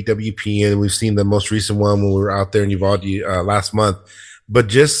were AWP, and we've seen the most recent one when we were out there in Uvalde last month. But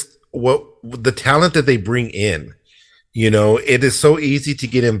just what the talent that they bring in, you know, it is so easy to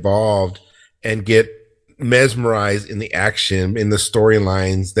get involved and get mesmerized in the action, in the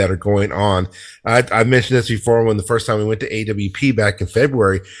storylines that are going on. I mentioned this before when the first time we went to AWP back in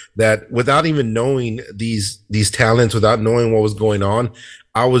February, that without even knowing these talents, without knowing what was going on,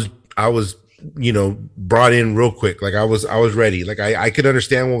 I was, you know, brought in real quick. Like I was ready. Like I could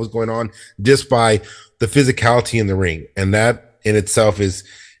understand what was going on just by the physicality in the ring. And that in itself is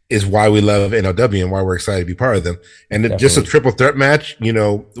why we love NLW and why we're excited to be part of them. And just a triple threat match, you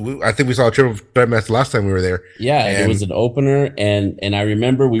know, I think we saw a triple threat match the last time we were there. Yeah, it was an opener. And I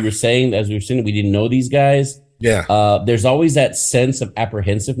remember we were saying, as we were saying, we didn't know these guys. Yeah. There's always that sense of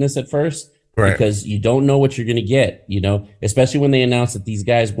apprehensiveness at first, right? Because you don't know what you're going to get, you know, especially when they announced that these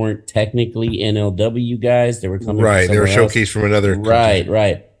guys weren't technically NLW guys. They were coming right. They were showcased from another country.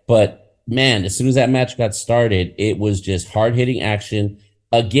 Right. But man, as soon as that match got started, it was just hard-hitting action.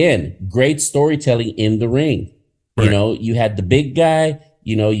 Again, great storytelling in the ring. Right. You know, you had the big guy,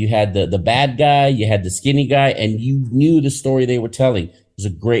 you know, you had the bad guy, you had the skinny guy, and you knew the story they were telling. It was a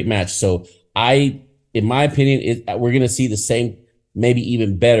great match. So in my opinion, we're going to see the same, maybe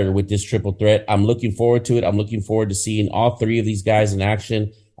even better with this triple threat. I'm looking forward to it. I'm looking forward to seeing all three of these guys in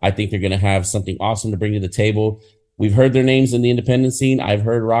action. I think they're going to have something awesome to bring to the table. We've heard their names in the independent scene. I've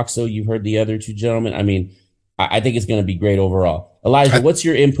heard Roxo. You've heard the other two gentlemen. I mean, I think it's going to be great overall. Elijah, what's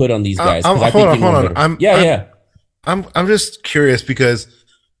your input on these guys? Hold on. I'm just curious because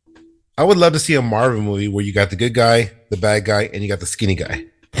I would love to see a Marvel movie where you got the good guy, the bad guy, and you got the skinny guy.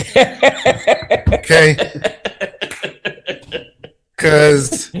 Okay.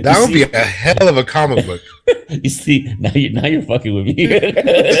 Because that would be a hell of a comic book. You see, now you're fucking with me.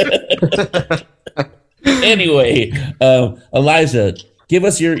 Anyway, Elijah, give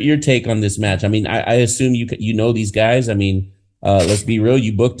us your take on this match. I mean, I assume you know these guys. I mean, let's be real,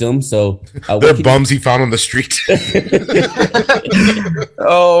 you booked them, so they're bums he found on the street.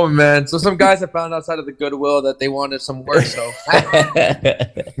 Oh man, so some guys I found outside of the Goodwill that they wanted some work. So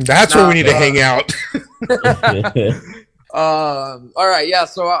that's where we need to hang out. All right, yeah.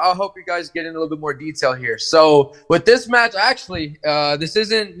 So I hope you guys get in a little bit more detail here. So with this match, actually, this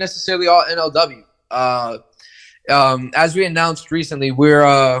isn't necessarily all NLW. As we announced recently, we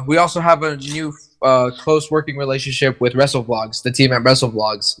also have a new close working relationship with WrestleVlogs, the team at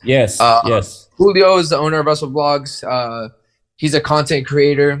WrestleVlogs. Yes, yes. Julio is the owner of WrestleVlogs. He's a content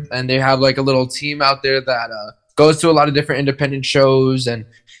creator, and they have like a little team out there that goes to a lot of different independent shows, and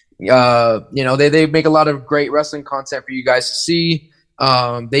you know, they make a lot of great wrestling content for you guys to see.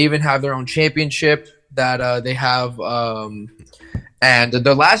 They even have their own championship that they have. And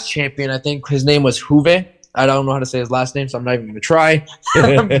the last champion, I think his name was Juve. I don't know how to say his last name, so I'm not even going to try.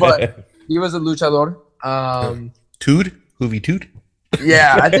 But he was a luchador. Tood? Juve Tood?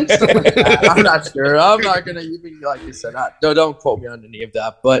 Yeah, I think so. I'm not sure. I'm not going to even, like you said, don't quote me on any of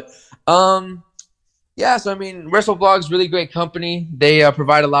that. But yeah, so I mean, WrestleVlogs, really great company. They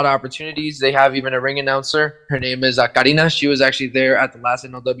provide a lot of opportunities. They have even a ring announcer. Her name is Karina. She was actually there at the last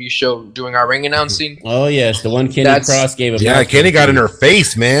NLW show doing our ring announcing. Oh yes, the one Kenny Cross gave him. Yeah, Kenny got in her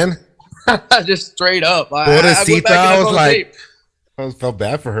face, man. Just straight up. I felt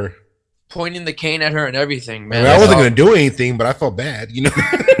bad for her. Pointing the cane at her and everything, man. I mean, I wasn't going to do anything, but I felt bad, you know.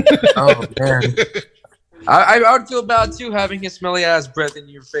 Oh man. I would feel bad too, having his smelly ass breath in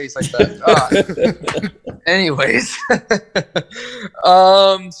your face like that. Anyways,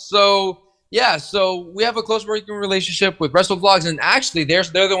 so we have a close working relationship with WrestleVlogs, and actually, they're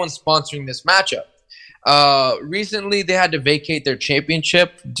the ones sponsoring this matchup. Recently, they had to vacate their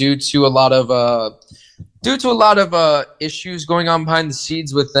championship due to a lot of issues going on behind the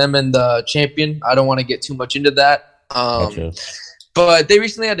scenes with them and the champion. I don't want to get too much into that. Gotcha. But they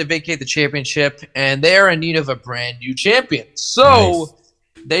recently had to vacate the championship, and they are in need of a brand new champion. So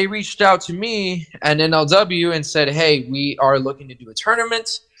they reached out to me and NLW and said, hey, we are looking to do a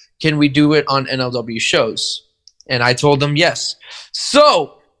tournament. Can we do it on NLW shows? And I told them yes.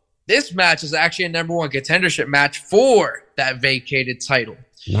 So this match is actually a number one contendership match for that vacated title.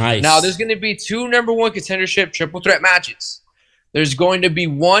 Nice. Now, there's going to be two number one contendership triple threat matches. There's going to be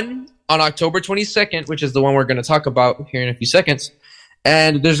one on October 22nd, which is the one we're going to talk about here in a few seconds.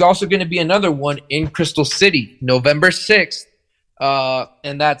 And there's also going to be another one in Crystal City, November 6th.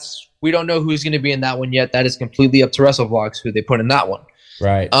 And we don't know who's going to be in that one yet. That is completely up to WrestleVlogs who they put in that one.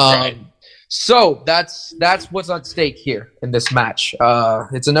 Right. So that's what's at stake here in this match.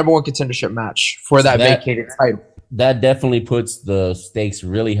 It's a number one contendership match for that vacated title. That definitely puts the stakes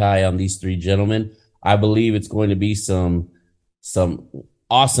really high on these three gentlemen. I believe it's going to be some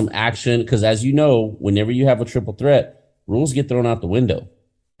awesome action because, as you know, whenever you have a triple threat, rules get thrown out the window.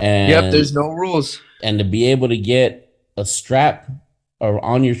 And there's no rules. And to be able to get a strap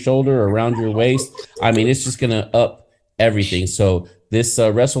on your shoulder or around your waist, I mean, it's just going to up everything. So this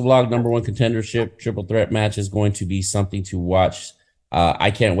WrestleVlog number one contendership triple threat match is going to be something to watch.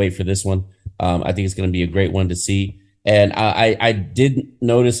 I can't wait for this one. I think it's going to be a great one to see. And I did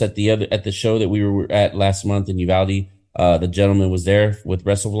notice at the show that we were at last month in Uvalde, the gentleman was there with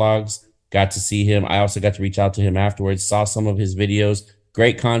WrestleVlogs. Got to see him. I also got to reach out to him afterwards. Saw some of his videos.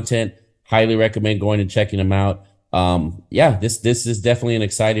 Great content. Highly recommend going and checking him out. This is definitely an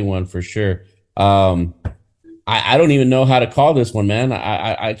exciting one for sure. I don't even know how to call this one, man.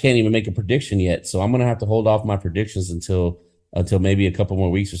 I can't even make a prediction yet. So I'm gonna have to hold off my predictions until maybe a couple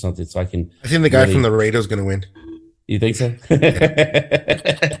more weeks or something. So I think the guy from the radio is gonna win. You think so?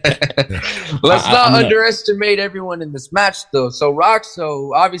 Let's not underestimate everyone in this match, though. So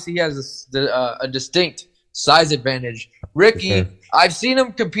Roxo, obviously, he has a distinct size advantage. Ricky, sure. I've seen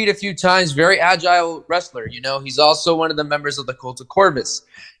him compete a few times. Very agile wrestler. You know, he's also one of the members of the Cult of Corvus.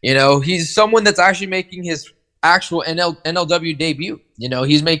 You know, he's someone that's actually making his actual NLW debut. You know,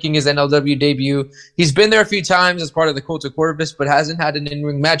 he's making his NLW debut. He's been there a few times as part of the Cult of Corvus, but hasn't had an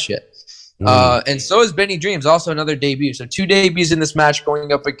in-ring match yet. And so is Benny Dreams, also another debut. So 2 debuts in this match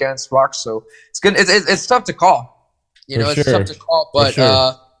going up against Rock. So it's good. It's tough to call. You know, it's tough to call. But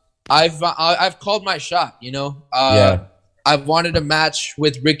I've called my shot. You know, I've wanted a match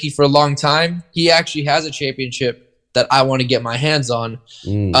with Ricky for a long time. He actually has a championship that I want to get my hands on.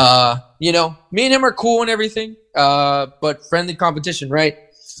 You know, me and him are cool and everything, but friendly competition, right?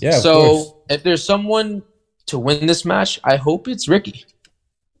 Yeah. So if there's someone to win this match, I hope it's Ricky.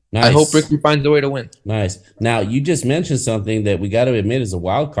 Nice. I hope Ricky finds a way to win. Nice. Now, you just mentioned something that we got to admit is a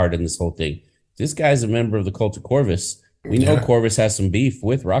wild card in this whole thing. This guy's a member of the Cult of Corvus. We know Corvus has some beef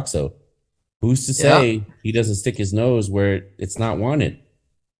with Roxo. Who's to say he doesn't stick his nose where it's not wanted?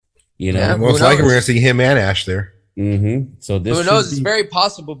 You know, most likely we're going to see him and Ash there. So this who knows? It's very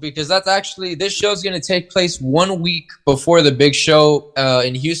possible because that's actually this show's going to take place 1 week before the big show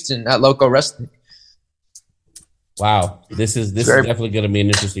in Houston at Loco Wrestling. Wow, this is definitely going to be an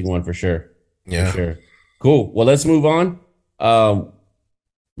interesting one for sure. Yeah, for sure. Cool. Well, let's move on.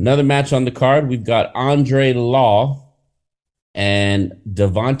 Another match on the card. We've got Andre Law and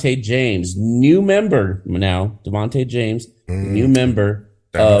Devontae James, new member now. Devontae James, new member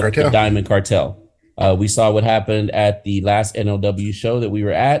of the Diamond Cartel. We saw what happened at the last NLW show that we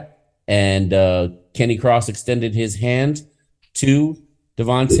were at, and Kenny Cross extended his hand to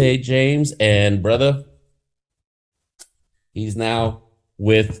Devontae James, and brother, he's now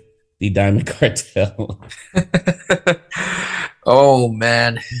with the Diamond Cartel. Oh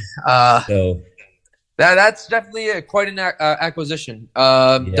man, that's definitely quite an acquisition.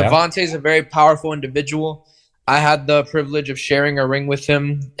 Devontae's a very powerful individual. I had the privilege of sharing a ring with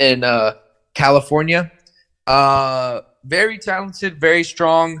him in California. Very talented, very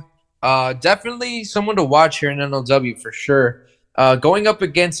strong. Definitely someone to watch here in NLW for sure. Going up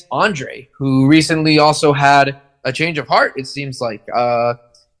against Andre, who recently also had a change of heart, it seems like.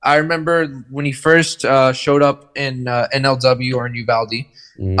 I remember when he first showed up in NLW or in Uvalde,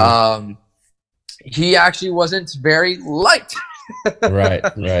 he actually wasn't very liked. Right.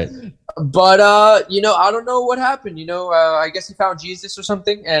 But, you know, I don't know what happened. You know, I guess he found Jesus or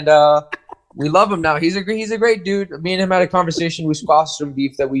something, and we love him now. He's a great dude. Me and him had a conversation. We squashed some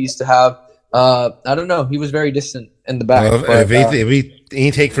beef that we used to have. I don't know. He was very distant in the back. Well, but, if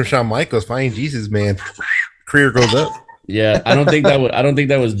he take from Shawn Michaels, finding Jesus, man, career goes up. Yeah, I don't think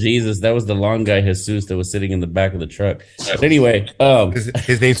that was Jesus. That was the long guy Jesus that was sitting in the back of the truck. But anyway,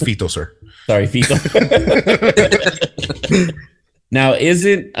 his name's Fito, sir. Sorry, Fito. Now,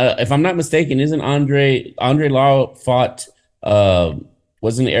 if I'm not mistaken, isn't Andre Law fought?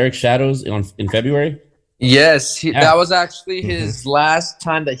 Wasn't Eric Shadows in February? Yes, that was actually his last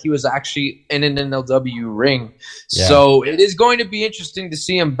time that he was actually in an NLW ring. Yeah. So it is going to be interesting to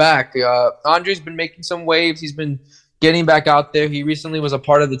see him back. Andre's been making some waves. He's been getting back out there. He recently was a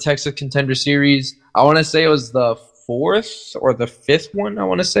part of the Texas Contender Series. I want to say it was the 4th or the 5th one, I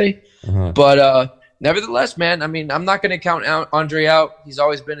want to say. But nevertheless, man, I mean, I'm not going to count Andre out. He's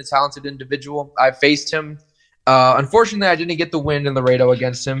always been a talented individual. I faced him. Unfortunately, I didn't get the win in Laredo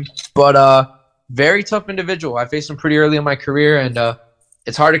against him. But very tough individual. I faced him pretty early in my career, and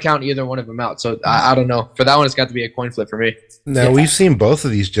it's hard to count either one of them out. So I don't know. For that one, it's got to be a coin flip for me. Now, we've seen both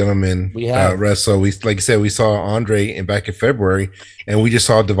of these gentlemen wrestle. Like you said, we saw Andre back in February, and we just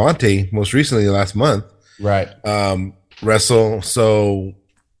saw Devontae most recently last month. Right. Wrestle. So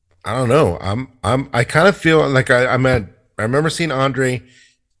I don't know. I kind of feel like I remember seeing Andre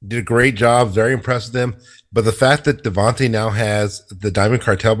did a great job, very impressed with them. But the fact that Devontae now has the Diamond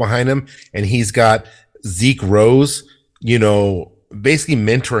Cartel behind him, and he's got Zeke Rose, you know, basically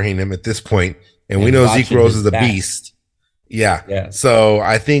mentoring him at this point, and we know Zeke Rose is a beast. Yeah. So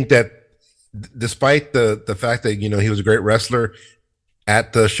I think that despite the fact that, you know, he was a great wrestler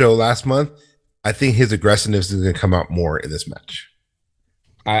at the show last month, I think his aggressiveness is going to come out more in this match.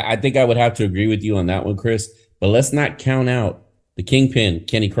 I think I would have to agree with you on that one, Chris. But let's not count out the Kingpin,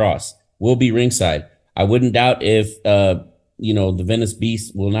 Kenny Cross, will be ringside. I wouldn't doubt if, you know, the Venice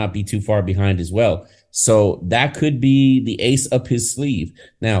Beast will not be too far behind as well. So that could be the ace up his sleeve.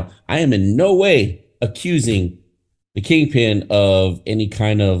 Now, I am in no way accusing the Kingpin of any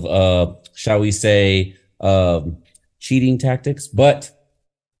kind of, shall we say, cheating tactics. But,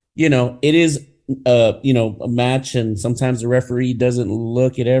 you know, it is a match, and sometimes the referee doesn't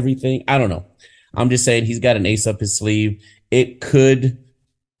look at everything. I don't know. I'm just saying he's got an ace up his sleeve. It could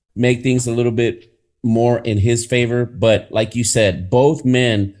make things a little bit more in his favor, but like you said, both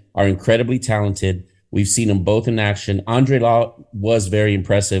men are incredibly talented. We've seen them both in action. Andre Law was very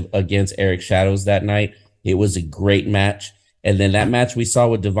impressive against Eric Shadows that night. It was a great match. And then that match we saw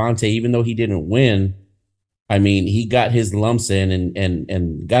with Devontae, even though he didn't win, I mean, he got his lumps in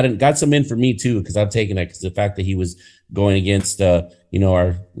and got some in for me too, because I'm taking that because the fact that he was going against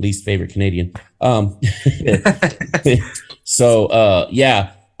our least favorite Canadian. So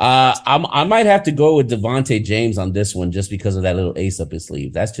I might have to go with Devontae James on this one just because of that little ace up his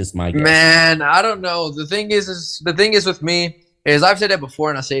sleeve. That's just my guess. Man, I don't know. The thing is with me is I've said it before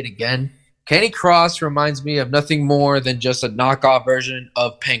and I'll say it again. Kenny Cross reminds me of nothing more than just a knockoff version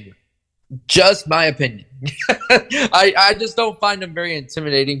of Penguin. Just my opinion. I just don't find him very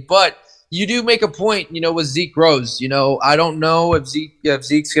intimidating, but you do make a point, with Zeke Rose. I don't know if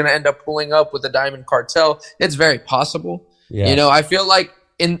Zeke's going to end up pulling up with the Diamond Cartel. It's very possible. Yeah. I feel like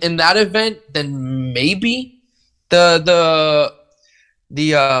in that event, then maybe the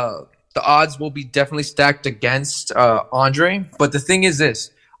odds will be definitely stacked against Andre. But the thing is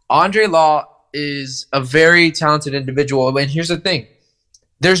this: Andre Law is a very talented individual, and here's the thing: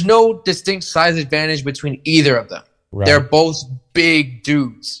 there's no distinct size advantage between either of them. Right. They're both big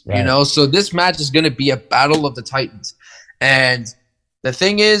dudes, right. So this match is going to be a battle of the Titans. And the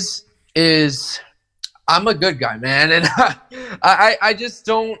thing is I'm a good guy, man. And I just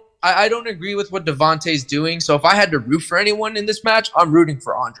don't agree with what Devontae's doing. So if I had to root for anyone in this match, I'm rooting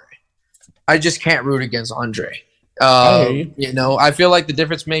for Andre. I just can't root against Andre. I feel like the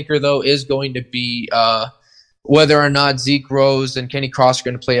difference maker, though, is going to be whether or not Zeke Rose and Kenny Cross are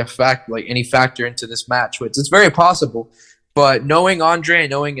going to play any factor into this match, which it's very possible. But knowing Andre and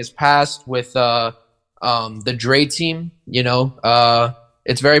knowing his past with the Dre team,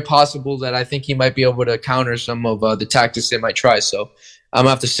 it's very possible that I think he might be able to counter some of the tactics they might try. So I'm going to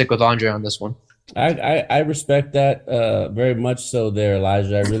have to stick with Andre on this one. I respect that very much so there,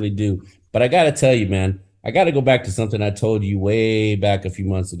 Elijah. I really do. But I got to tell you, man, I got to go back to something I told you way back a few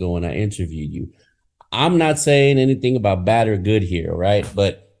months ago when I interviewed you. I'm not saying anything about bad or good here, right?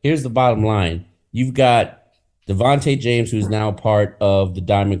 But here's the bottom line. You've got Devontae James, who's now part of the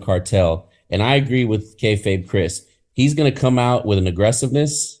Diamond Cartel. And I agree with kayfabe Chris. He's going to come out with an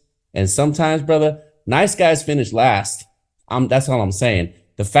aggressiveness. And sometimes, brother, nice guys finish last. That's all I'm saying.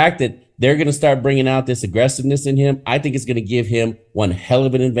 The fact that they're going to start bringing out this aggressiveness in him, I think it's going to give him one hell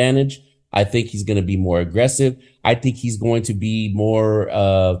of an advantage. I think he's going to be more aggressive. I think he's going to be more,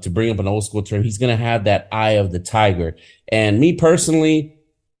 to bring up an old school term, he's going to have that eye of the tiger. And me personally,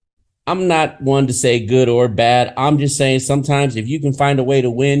 I'm not one to say good or bad. I'm just saying sometimes if you can find a way to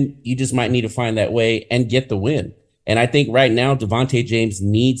win, you just might need to find that way and get the win. And I think right now, Devontae James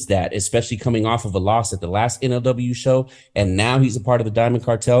needs that, especially coming off of a loss at the last NLW show. And now he's a part of the Diamond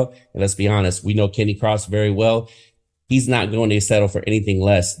Cartel. And let's be honest, we know Kenny Cross very well. He's not going to settle for anything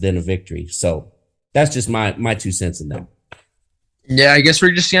less than a victory. So that's just my 2 cents in that. Yeah, I guess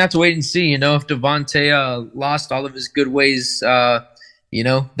we're just going to have to wait and see, if Devontae lost all of his good ways, that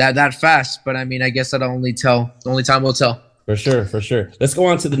fast. But, I mean, I guess only time will tell. For sure. Let's go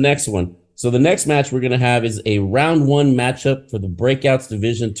on to the next one. So the next match we're going to have is a round 1 matchup for the Breakouts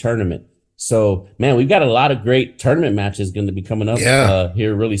Division Tournament. So, man, we've got a lot of great tournament matches going to be coming up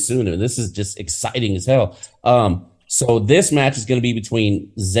here really soon. And this is just exciting as hell. So this match is going to be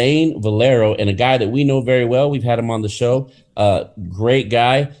between Zane Valero and a guy that we know very well. We've had him on the show. Great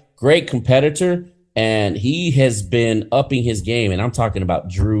guy, great competitor, and he has been upping his game. And I'm talking about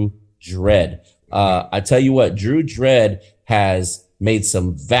Drew Dredd. I tell you what, Drew Dredd has made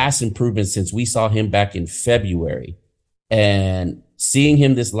some vast improvements since we saw him back in February. And seeing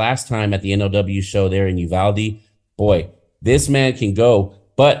him this last time at the NLW show there in Uvalde, boy, this man can go.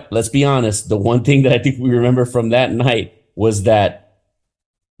 But let's be honest, the one thing that I think we remember from that night was that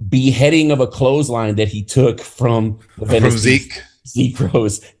beheading of a clothesline that he took from Zeke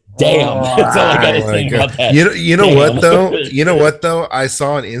Rose. Damn, that's all I got to say about that. You know what though? You know what though? I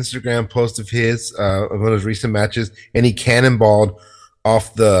saw an Instagram post of his of one of his recent matches, and he cannonballed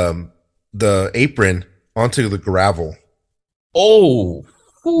off the apron onto the gravel. Oh,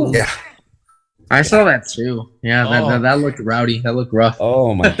 yeah. I saw that too. Yeah, that looked rowdy. That looked rough.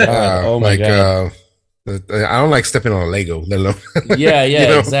 Oh my god! Oh my god! I don't like stepping on a Lego. Yeah,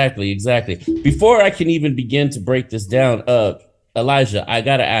 exactly. Before I can even begin to break this down, Elijah, I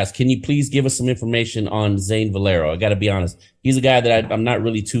gotta ask: can you please give us some information on Zane Valero? I gotta be honest; he's a guy that I'm not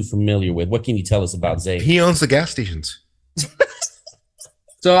really too familiar with. What can you tell us about Zane? He owns the gas stations.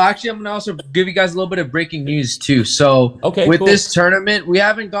 So actually, I'm gonna also give you guys a little bit of breaking news too. So with this tournament, we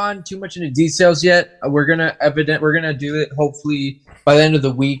haven't gone too much into details yet. We're gonna do it hopefully by the end of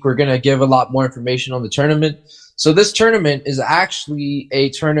the week. We're gonna give a lot more information on the tournament. So this tournament is actually a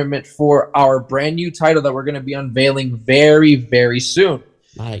tournament for our brand new title that we're gonna be unveiling very, very soon.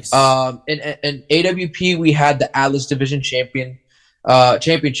 Nice. In AWP, we had the Atlas Division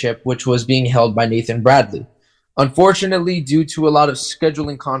Championship, which was being held by Nathan Bradley. Unfortunately, due to a lot of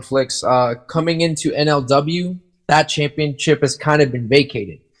scheduling conflicts coming into NLW, that championship has kind of been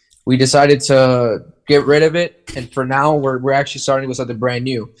vacated. We decided to get rid of it, and for now, we're actually starting with something brand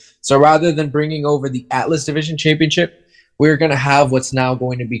new. So rather than bringing over the Atlas Division Championship, we're going to have what's now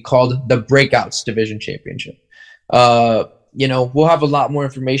going to be called the Breakouts Division Championship. We'll have a lot more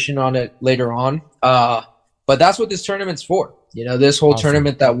information on it later on, but that's what this tournament's for. This whole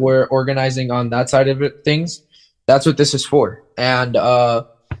tournament that we're organizing on that side of it, things. That's what this is for. And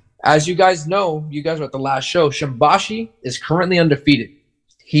as you guys know, you guys were at the last show, Shimbashi is currently undefeated.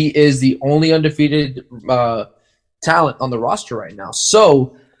 He is the only undefeated talent on the roster right now.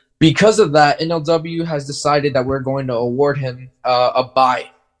 So because of that, NLW has decided that we're going to award him a bye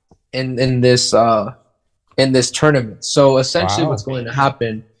in this tournament. So essentially what's going to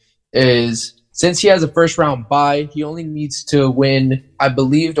happen is, since he has a first round bye, he only needs to win, I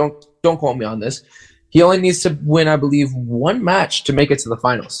believe, don't quote me on this, he only needs to win, I believe, one match to make it to the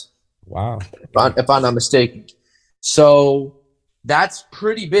finals. Wow. If I'm not mistaken. So that's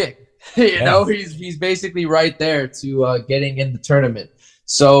pretty big. He's basically right there to getting in the tournament.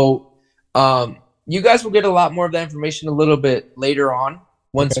 So you guys will get a lot more of that information a little bit later on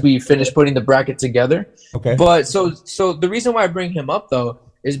once we finish putting the bracket together. Okay. But so the reason why I bring him up, though,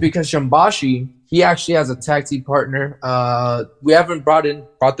 is because Shimbashi, he actually has a tag team partner. We haven't brought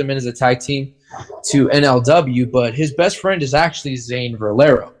them in as a tag team to NLW, but his best friend is actually Zane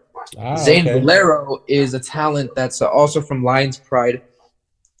Valero. Valero is a talent that's also from Lions Pride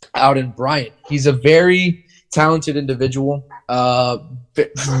out in Bryant. He's a very talented individual,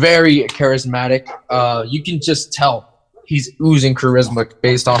 very charismatic. You can just tell he's oozing charisma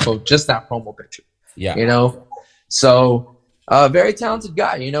based off of just that promo picture. Yeah. So very talented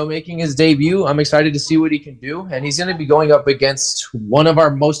guy, making his debut. I'm excited to see what he can do. And he's going to be going up against one of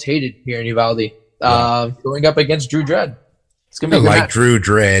our most hated here in Uvalde, going up against Drew Dredd. It's going to be like Drew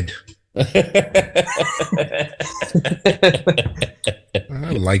Dredd.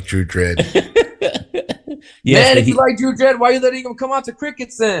 I like Drew Dredd. Man, if you like Drew Dredd, why are you letting him come out to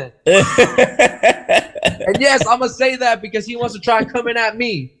crickets then? And yes, I'm going to say that because he wants to try coming at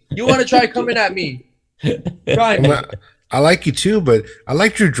me. You want to try coming at me? Try me. I like you too, but I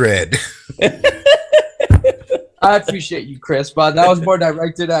like Drew Dredd. I appreciate you, Chris, but that was more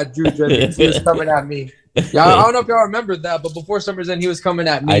directed at Drew Dredd because he was coming at me. Yeah, I don't know if y'all remember that, but before Summer's End, he was coming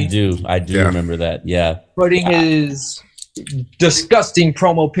at me. I do remember that. Yeah, putting his disgusting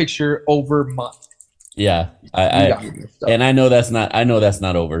promo picture over mine. Yeah, and I know that's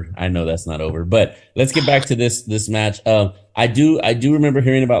not over. But let's get back to this match. I do remember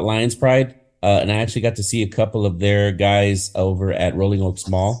hearing about Lions Pride. And I actually got to see a couple of their guys over at Rolling Oaks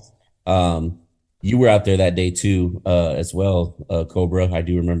Mall. You were out there that day too, as well, Cobra. I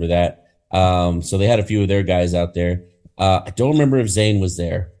do remember that. So they had a few of their guys out there. I don't remember if Zane was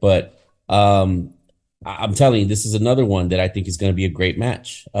there, but I'm telling you, this is another one that I think is going to be a great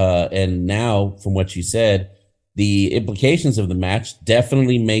match. And now, from what you said, the implications of the match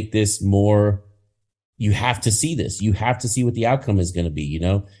definitely make this more. You have to see this. You have to see what the outcome is going to be.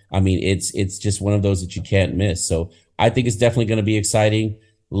 I mean, it's just one of those that you can't miss. So I think it's definitely going to be exciting.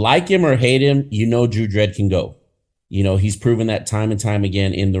 Like him or hate him, Drew Dredd can go. He's proven that time and time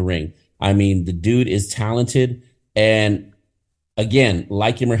again in the ring. I mean, the dude is talented. And again,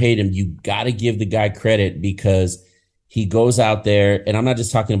 like him or hate him, you got to give the guy credit because he goes out there. And I'm not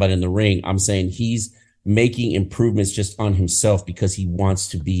just talking about in the ring. I'm saying he's making improvements just on himself because he wants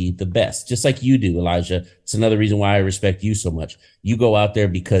to be the best, just like you do, Elijah. It's another reason why I respect you so much. You go out there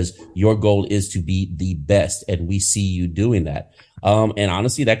because your goal is to be the best, and we see you doing that. And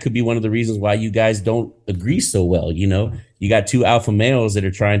honestly, that could be one of the reasons why you guys don't agree so well. You got two alpha males that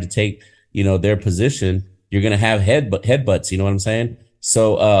are trying to take, their position. You're going to have headbutts. You know what I'm saying?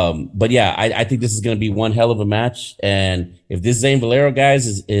 So, but yeah, I think this is going to be one hell of a match. And if this Zane Valero guys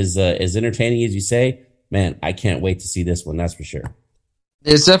is as entertaining as you say, man, I can't wait to see this one. That's for sure.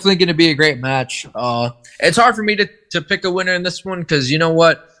 It's definitely going to be a great match. It's hard for me to pick a winner in this one because you know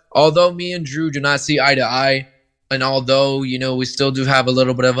what? Although me and Drew do not see eye to eye, and although, we still do have a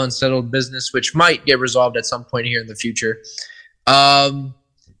little bit of unsettled business, which might get resolved at some point here in the future,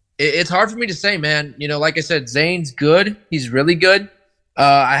 it's hard for me to say, man. Like I said, Zane's good. He's really good.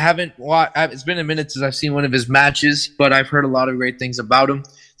 I haven't watched. It's been a minute since I've seen one of his matches, but I've heard a lot of great things about him.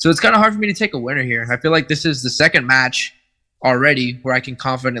 So it's kind of hard for me to take a winner here. I feel like this is the second match already where I can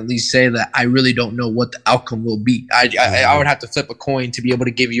confidently say that I really don't know what the outcome will be. I would have to flip a coin to be able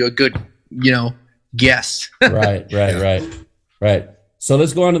to give you a good, guess. Right. So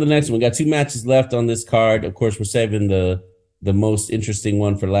let's go on to the next one. We got 2 matches left on this card. Of course, we're saving the most interesting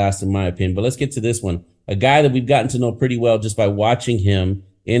one for last, in my opinion. But let's get to this one. A guy that we've gotten to know pretty well just by watching him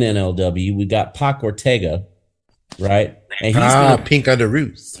in NLW. We got Pac Ortega, right? And he's Pink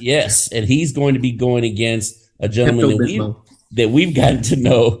Underoos. Yes, and he's going to be going against a gentleman that we've gotten to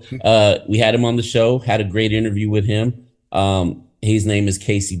know. We had him on the show, had a great interview with him. His name is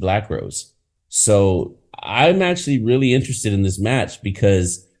Casey Blackrose. So I'm actually really interested in this match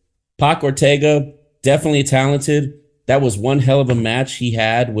because Pac Ortega, definitely talented. That was one hell of a match he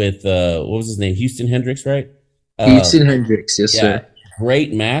had with, what was his name? Houston Hendricks, right? Houston Hendricks, yes, sir.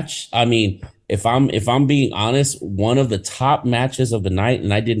 Great match. I mean, if I'm being honest, one of the top matches of the night,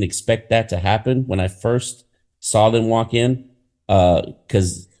 and I didn't expect that to happen when I first saw them walk in.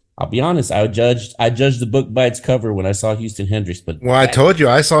 Because I'll be honest, I judged the book by its cover when I saw Houston Hendricks. But I told you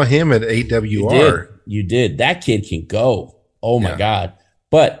I saw him at AWR. You did. That kid can go. Oh my God!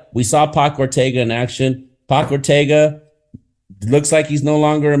 But we saw Pac Ortega in action. Pac Ortega looks like he's no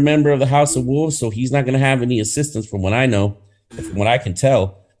longer a member of the House of Wolves, so he's not going to have any assistance from what I know, from what I can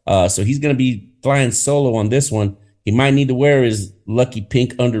tell. So he's going to be flying solo on this one. He might need to wear his lucky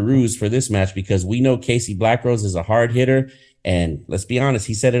pink underoos for this match because we know Casey Blackrose is a hard hitter. And let's be honest,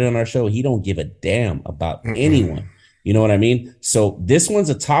 he said it on our show. He don't give a damn about anyone. You know what I mean? So this one's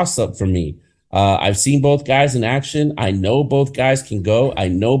a toss-up for me. I've seen both guys in action. I know both guys can go. I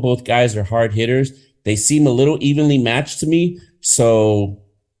know both guys are hard hitters. They seem a little evenly matched to me. So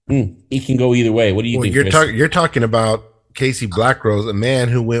it can go either way. What do you think, Chris? You're talking about Casey Blackrose, a man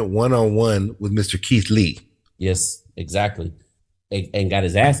who went one-on-one with Mr. Keith Lee. Yes, exactly. And got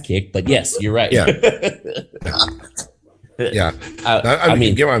his ass kicked. But yes, you're right. Yeah. Yeah, I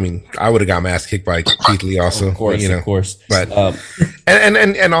mean, I would have got my ass kicked by Keith Lee also. Of course. But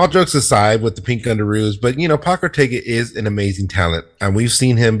and all jokes aside with the pink underoos, but Pac Ortega is an amazing talent, and we've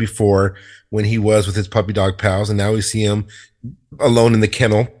seen him before when he was with his puppy dog pals, and now we see him alone in the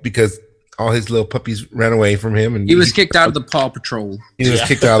kennel because all his little puppies ran away from him, and he was kicked out of the Paw Patrol. He was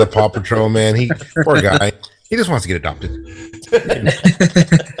kicked out of the Paw Patrol, man. Poor guy. He just wants to get adopted.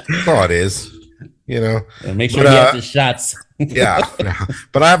 That's all it is. And make sure he has his shots. Yeah.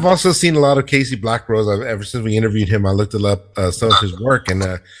 But I've also seen a lot of Casey Blackrose. Ever since we interviewed him, I looked up some of his work, and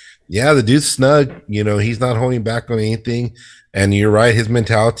the dude's snug. He's not holding back on anything. And you're right, his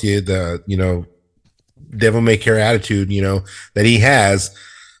mentality, the devil may care attitude, that he has.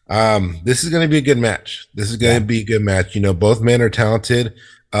 This is going to be a good match. Both men are talented.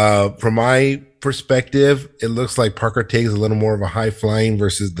 From my perspective, it looks like Pac Ortega is a little more of a high flying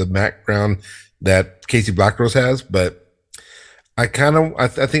versus the background that Casey Blackrose has, but I think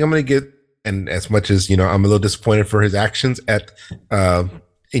I'm going to get, and as much as, I'm a little disappointed for his actions at,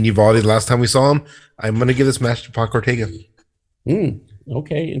 in Uvalde the last time we saw him, I'm going to give this match to Pac Ortega.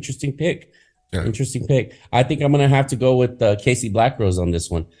 Okay. Interesting pick. Yeah. Interesting pick. I think I'm going to have to go with Casey Blackrose on this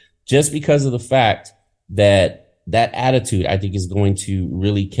one, just because of the fact that attitude, I think, is going to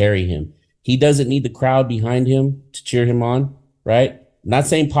really carry him. He doesn't need the crowd behind him to cheer him on, right? Not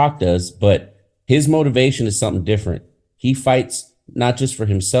saying Pac does, but his motivation is something different. He fights not just for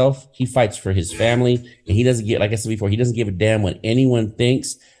himself, he fights for his family. And he doesn't like I said before, he doesn't give a damn what anyone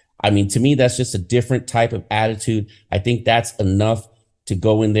thinks. I mean, to me, that's just a different type of attitude. I think that's enough to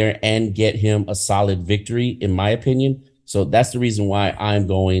go in there and get him a solid victory, in my opinion. So that's the reason why I'm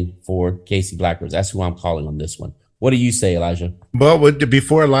going for Casey Blackrose. That's who I'm calling on this one. What do you say, Elijah? Well,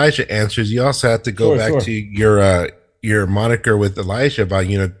 before Elijah answers, you also have to go back to your moniker with Elijah about,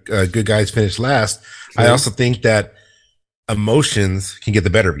 good guys finish last. Sure. I also think that emotions can get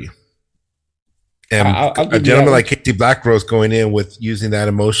the better of you. And a gentleman like Casey Blackrose going in with using that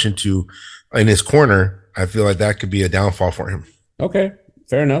emotion in his corner, I feel like that could be a downfall for him. Okay,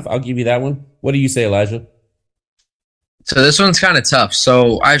 fair enough. I'll give you that one. What do you say, Elijah? So this one's kind of tough.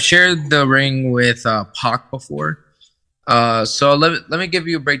 So I've shared the ring with Pac before. So let me give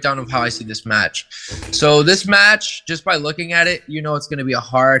you a breakdown of how I see this match. So this match, just by looking at it, it's going to be a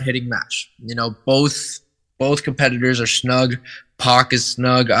hard-hitting match. Both competitors are snug. Pac is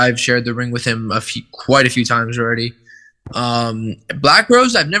snug. I've shared the ring with him quite a few times already.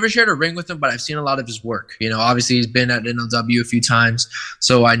 Blackrose, I've never shared a ring with him, but I've seen a lot of his work. Obviously he's been at NLW a few times,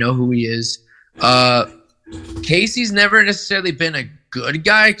 so I know who he is. Casey's never necessarily been a good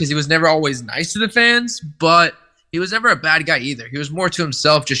guy because he was never always nice to the fans, but he was never a bad guy either. He was more to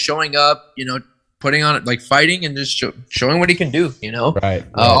himself, just showing up, putting on like fighting and just showing what he can do, Right.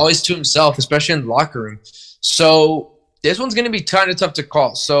 Always to himself, especially in the locker room. So this one's going to be kind of tough to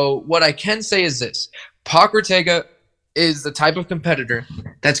call. So what I can say is this: Pac Ortega is the type of competitor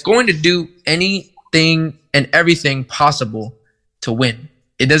that's going to do anything and everything possible to win.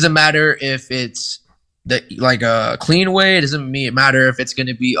 It doesn't matter if it's a clean way. It doesn't matter if it's going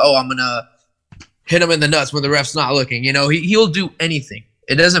to be, I'm going to hit him in the nuts when the ref's not looking. He'll do anything.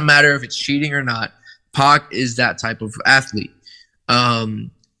 It doesn't matter if it's cheating or not. Pac is that type of athlete.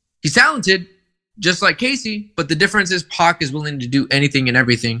 He's talented, just like Casey, but the difference is Pac is willing to do anything and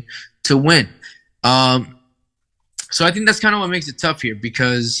everything to win. So I think that's kind of what makes it tough here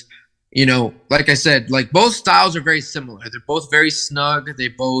because, like I said, like both styles are very similar. They're both very snug. They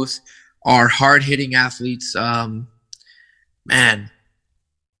both are hard-hitting athletes. Man,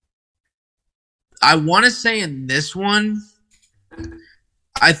 I want to say in this one,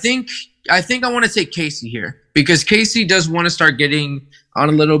 I think I want to take Casey here because Casey does want to start getting on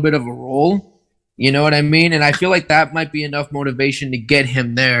a little bit of a roll. You know what I mean? And I feel like that might be enough motivation to get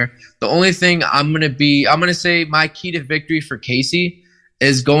him there. The only thing I'm going to say my key to victory for Casey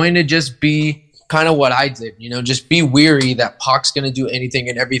is going to just be kind of what I did, just be weary that Pac's going to do anything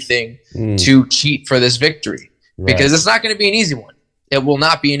and everything to cheat for this victory because it's not going to be an easy one. It will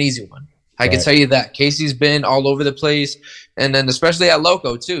not be an easy one. I can tell you that. Casey's been all over the place, and then especially at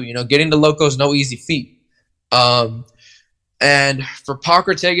Loco too. Getting to Loco is no easy feat. And for Pac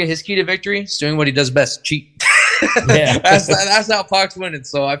Ortega, his key to victory is doing what he does best: cheat. Yeah. that's how Pac's winning.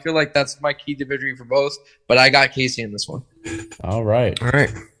 So I feel like that's my key to victory for both. But I got Casey in this one. All right.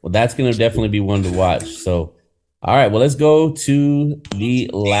 Well, that's going to definitely be one to watch. So, all right. Well, let's go to the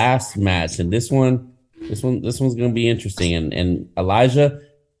last match, and this one's going to be interesting. And Elijah,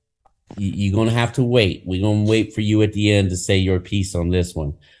 you're going to have to wait. We're going to wait for you at the end to say your piece on this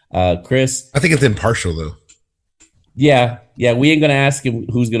one. Chris, I think it's impartial though. Yeah, we ain't gonna ask him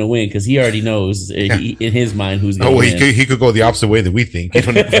who's gonna win because he already knows in his mind who's gonna win. He could go the opposite way that we think. You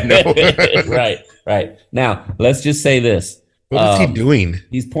don't even know. Right. Now, let's just say this. What is he doing?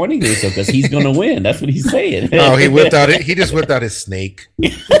 He's pointing to himself because he's gonna win. That's what he's saying. Oh, he just whipped out his snake.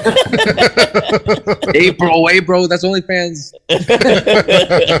 Hey, bro, that's OnlyFans.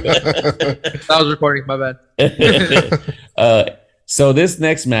 I was recording. My bad. So this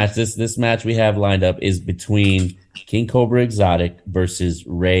next match, this match we have lined up is between King Cobra Exotic versus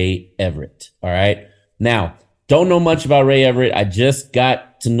Ray Everett. All right. Now, don't know much about Ray Everett. I just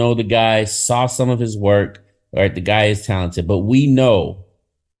got to know the guy, saw some of his work. All right. The guy is talented, but we know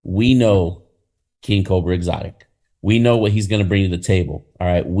King Cobra Exotic. We know what he's going to bring to the table. All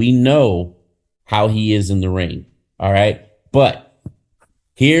right. We know how he is in the ring. All right. But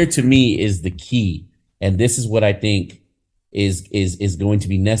here to me is the key. And this is what I think is going to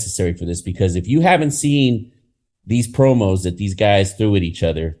be necessary for this, because if you haven't seen these promos that these guys threw at each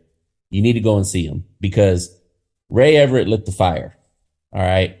other, you need to go and see them, because Ray Everett lit the fire. All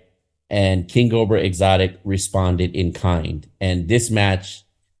right. And King Cobra Exotic responded in kind. And this match,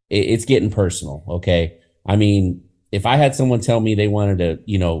 it's getting personal. Okay. I mean, if I had someone tell me they wanted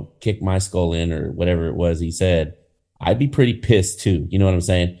to, kick my skull in or whatever it was he said, I'd be pretty pissed too. You know what I'm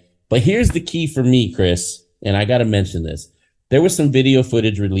saying? But here's the key for me, Chris, and I got to mention this. There was some video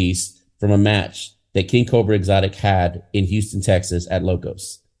footage released from a match that King Cobra Exotic had in Houston, Texas at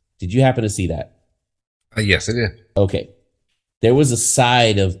Locos. Did you happen to see that? Yes, I did. Okay. There was a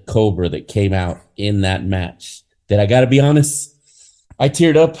side of Cobra that came out in that match that, I got to be honest, I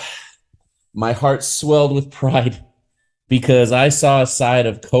teared up. My heart swelled with pride because I saw a side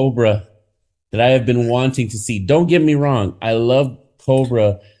of Cobra that I have been wanting to see. Don't get me wrong. I love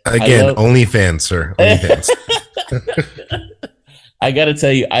Cobra. Again, OnlyFans, sir. OnlyFans. I got to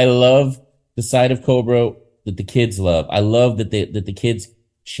tell you, I love the side of Cobra that the kids love. I love that the kids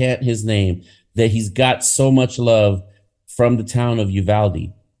chant his name, that he's got so much love from the town of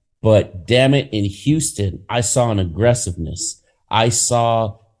Uvalde. But damn it, in Houston, I saw an aggressiveness. I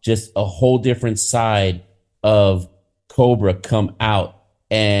saw just a whole different side of Cobra come out,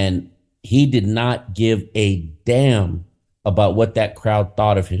 and he did not give a damn about what that crowd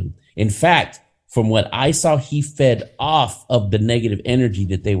thought of him. In fact, from what I saw, he fed off of the negative energy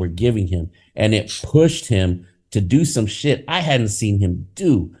that they were giving him, and it pushed him to do some shit I hadn't seen him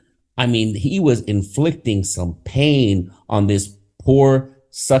do. I mean, he was inflicting some pain on this poor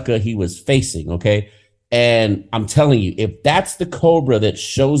sucker he was facing, okay? And I'm telling you, if that's the Cobra that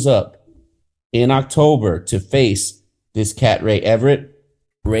shows up in October to face this cat, Ray Everett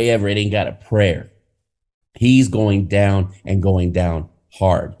ain't got a prayer. He's going down and going down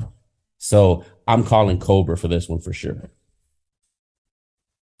hard. So I'm calling Cobra for this one for sure.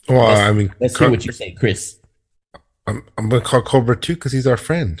 Well, let's hear what you say, Chris. I'm going to call Cobra too because he's our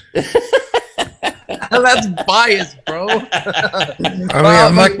friend. That's biased, bro.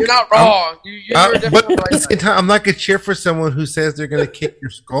 I'm not, you're not wrong. But at the same time, I'm not going to cheer for someone who says they're going to kick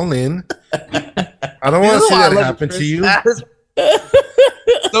your skull in. I don't want to see that happen to you.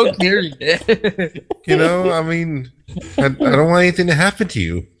 So scary. You know, I mean, I don't want anything to happen to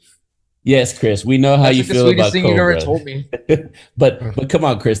you. Yes, Chris, we know how you feel about Cobra. You ever told me. but come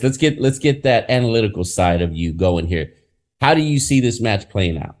on, Chris, let's get that analytical side of you going here. How do you see this match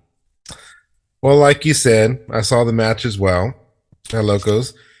playing out? Well, like you said, I saw the match as well at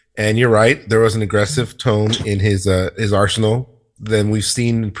Locos, and you're right. There was an aggressive tone in his arsenal than we've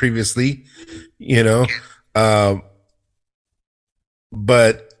seen previously, you know.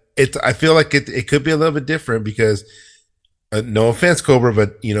 But I feel like it could be a little bit different because, no offense, Cobra,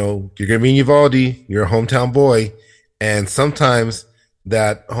 but you know you're gonna be in Uvalde. You're a hometown boy, and sometimes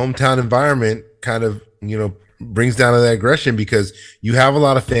that hometown environment kind of brings down to that aggression because you have a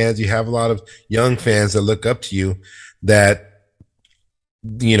lot of fans, you have a lot of young fans that look up to you that,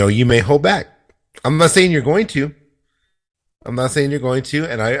 you may hold back. I'm not saying you're going to. And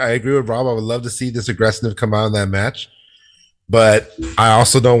I agree with Rob. I would love to see this aggressiveness come out in that match. But I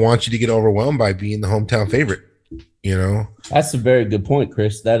also don't want you to get overwhelmed by being the hometown favorite. That's a very good point,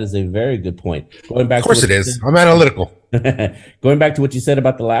 Chris. That is a very good point. Going back, of course it is. I'm analytical. Going back to what you said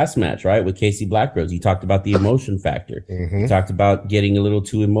about the last match, right, with Casey Blackrose, you talked about the emotion factor. Mm-hmm. You talked about getting a little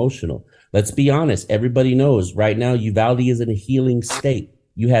too emotional. Let's be honest. Everybody knows right now Uvalde is in a healing state.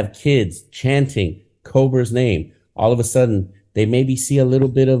 You have kids chanting Cobra's name. All of a sudden, they maybe see a little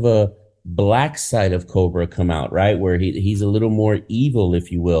bit of a black side of Cobra come out, right, where he's a little more evil,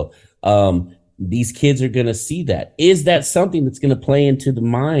 if you will. These kids are going to see that. Is that something that's going to play into the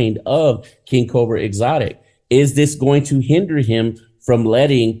mind of King Cobra Exotic? Is this going to hinder him from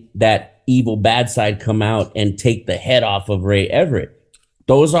letting that evil bad side come out and take the head off of Ray Everett?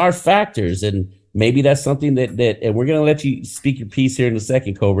 Those are factors. And maybe that's something that and we're going to let you speak your piece here in a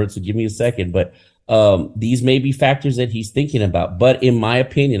second, Cobra. So give me a second. But these may be factors that he's thinking about. But in my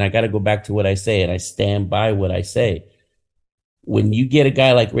opinion, I got to go back to what I say, and I stand by what I say. When you get a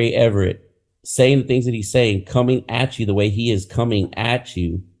guy like Ray Everett saying the things that he's saying, coming at you the way he is coming at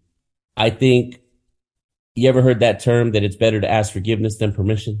you, I think, you ever heard that term that it's better to ask forgiveness than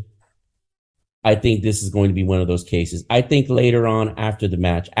permission? I think this is going to be one of those cases. I think later on after the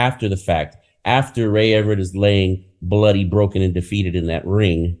match, after the fact, after Ray Everett is laying bloody, broken, and defeated in that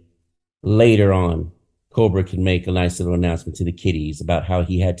ring, later on, Cobra can make a nice little announcement to the kiddies about how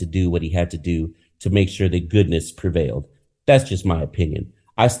he had to do what he had to do to make sure that goodness prevailed. That's just my opinion.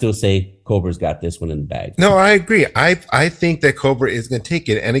 I still say Cobra's got this one in the bag. No, I agree. I think that Cobra is going to take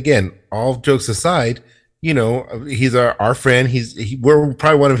it. And again, all jokes aside, he's our friend. We're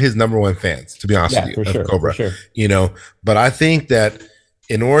probably one of his number one fans, to be honest with you, of Cobra. For sure. But I think that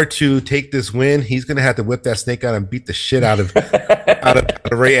in order to take this win, he's going to have to whip that snake out and beat the shit out of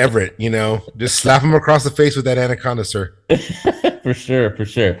Ray Everett. Just slap him across the face with that anaconda, sir. For sure.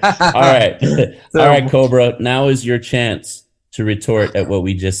 All right, all right, Cobra. Now is your chance to retort at what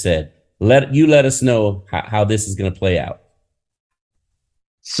we just said. Let us know how this is going to play out.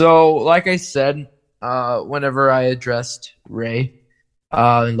 So, like I said, whenever I addressed Ray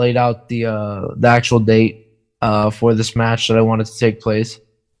and laid out the actual date for this match that I wanted to take place,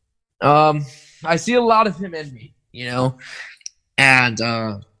 I see a lot of him in me, and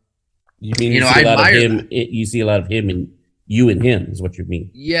you mean you see a lot of him? You see a lot of him in you and him is what you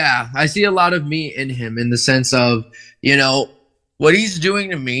mean? Yeah, I see a lot of me in him in the sense of what he's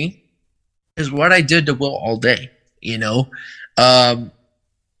doing to me is what I did to Will all day.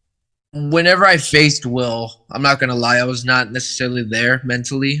 Whenever I faced Will, I'm not going to lie, I was not necessarily there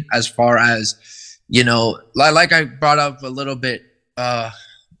mentally as far as, like I brought up a little bit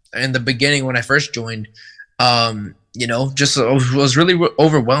in the beginning when I first joined, just was really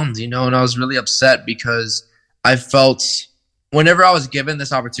overwhelmed, and I was really upset because I felt whenever I was given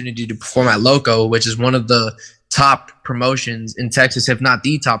this opportunity to perform at Loco, which is one of the top promotions in Texas, if not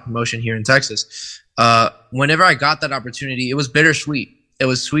the top promotion here in Texas, whenever I got that opportunity, it was bittersweet. It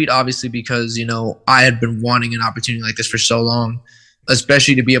was sweet, obviously, because, I had been wanting an opportunity like this for so long,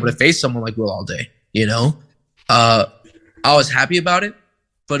 especially to be able to face someone like Will all day, I was happy about it,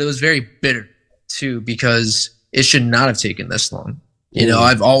 but it was very bitter, too, because it should not have taken this long.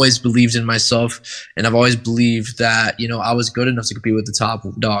 I've always believed in myself, and I've always believed that, I was good enough to compete with the top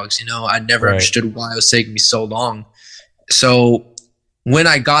dogs. I never understood why it was taking me so long. So when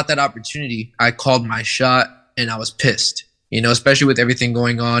I got that opportunity, I called my shot, and I was pissed. especially with everything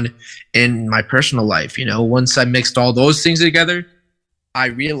going on in my personal life. Once I mixed all those things together, I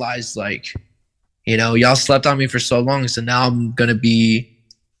realized y'all slept on me for so long. So now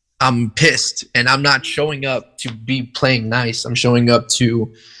I'm pissed, and I'm not showing up to be playing nice. I'm showing up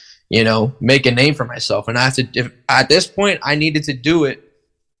to, make a name for myself. And at this point, I needed to do it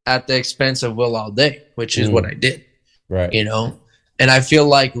at the expense of Will all day, which is what I did. Right. And I feel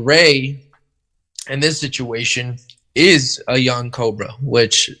like Ray in this situation is a young Cobra,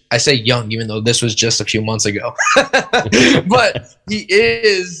 which I say young, even though this was just a few months ago, but he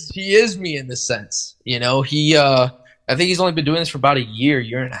is me in this sense. I think he's only been doing this for about a year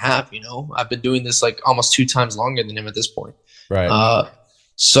and a half. I've been doing this like almost 2 times longer than him at this point. Right.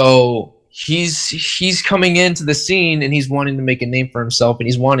 So he's coming into the scene, and he's wanting to make a name for himself, and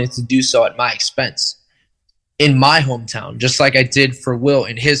he's wanting to do so at my expense in my hometown, just like I did for Will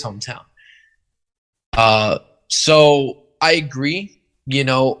in his hometown. So I agree,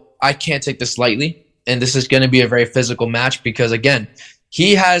 I can't take this lightly, and this is going to be a very physical match because, again,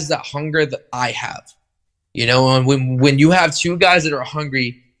 he has that hunger that I have, and when you have 2 guys that are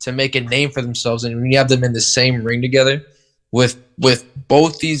hungry to make a name for themselves, and when you have them in the same ring together with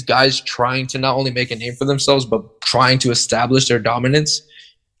both these guys trying to not only make a name for themselves, but trying to establish their dominance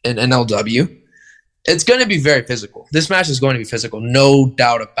in NLW, it's going to be very physical. This match is going to be physical, no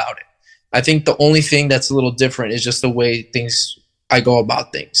doubt about it. I think the only thing that's a little different is just the way I go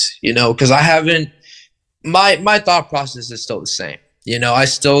about things, because I haven't, my thought process is still the same. I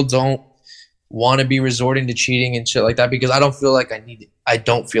still don't want to be resorting to cheating and shit like that because I don't feel like I need it. I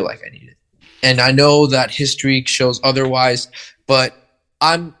don't feel like I need it. And I know that history shows otherwise, but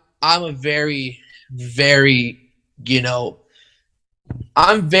I'm a very, very,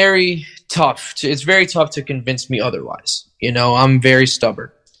 I'm very tough. It's very tough to convince me otherwise. I'm very stubborn.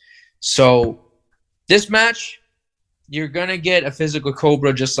 So this match, you're going to get a physical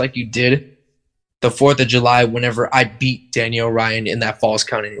Cobra just like you did the 4th of July whenever I beat Danielle Ryan in that Falls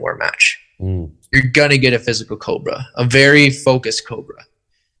Count Anywhere match. You're going to get a physical Cobra, a very focused Cobra.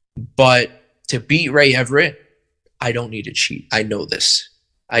 But to beat Ray Everett, I don't need to cheat. I know this.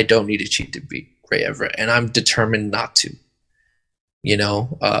 I don't need to cheat to beat Ray Everett, and I'm determined not to.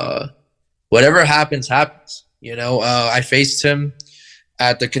 Whatever happens, happens. I faced him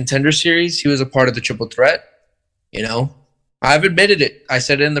at the Contender Series. He was a part of the Triple Threat. I've admitted it. I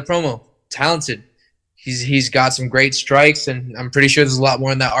said it in the promo. Talented. He's got some great strikes, and I'm pretty sure there's a lot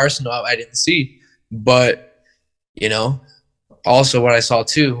more in that arsenal I didn't see. But, also what I saw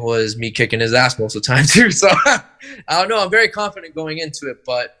too was me kicking his ass most of the time too. So I don't know. I'm very confident going into it,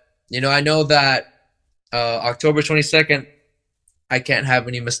 but I know that October 22nd, I can't have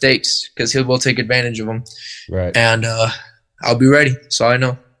any mistakes because he will take advantage of them. Right. And I'll be ready. So I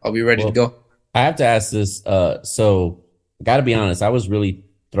know I'll be ready to go. I have to ask this. So I got to be honest. I was really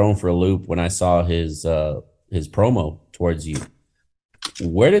thrown for a loop when I saw his promo towards you.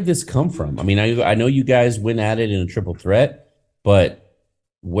 Where did this come from? I mean, I know you guys went at it in a triple threat, but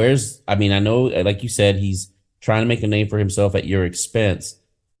I know, like you said, he's trying to make a name for himself at your expense,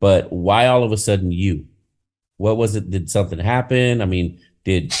 but why all of a sudden you? What was it? Did something happen? I mean,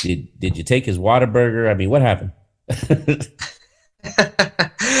 did you take his Whataburger? I mean, what happened?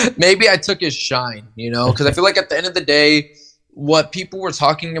 Maybe I took his shine, because I feel like at the end of the day, what people were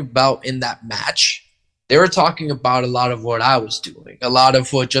talking about in that match, they were talking about a lot of what I was doing, a lot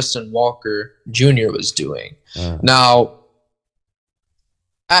of what Justin Walker Jr. was doing. Now,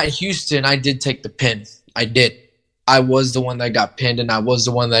 at Houston, I did take the pin. I did. I was the one that got pinned, and I was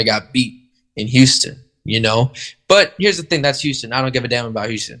the one that got beat in Houston, But here's the thing. That's Houston. I don't give a damn about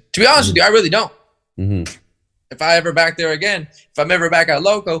Houston. To be honest with you, I really don't. Mm-hmm. If I ever back there again, if I'm ever back at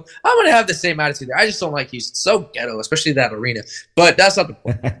Loco, I'm going to have the same attitude there. I just don't like Houston. So ghetto, especially that arena. But that's not the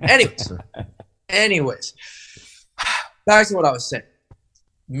point. Anyways, back to what I was saying.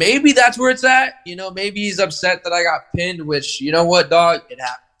 Maybe that's where it's at. Maybe he's upset that I got pinned, which, you know what, dog? It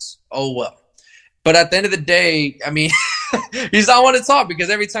happens. Oh, well. But at the end of the day, I mean, he's not one to talk because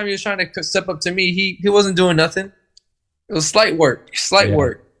every time he was trying to step up to me, he wasn't doing nothing. It was slight work.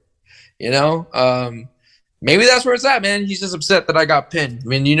 Maybe that's where it's at, man. He's just upset that I got pinned. I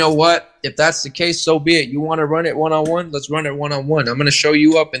mean, you know what? If that's the case, so be it. You want to run it one-on-one? Let's run it one-on-one. I'm going to show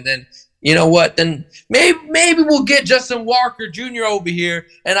you up, and then, you know what? Then maybe we'll get Justin Walker Jr. over here,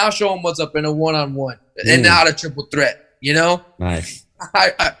 and I'll show him what's up in a one-on-one and not a triple threat, Nice.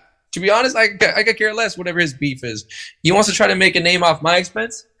 To be honest, I could care less whatever his beef is. He wants to try to make a name off my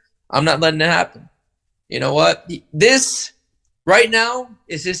expense. I'm not letting it happen. You know what? This, right now,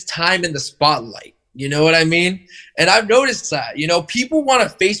 is his time in the spotlight. You know what I mean? And I've noticed that, people want to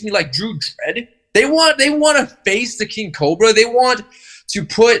face me like Drew Dredd. They want to face the King Cobra. They want to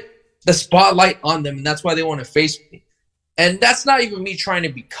put the spotlight on them, and that's why they want to face me. And that's not even me trying to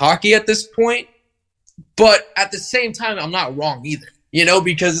be cocky at this point, but at the same time, I'm not wrong either,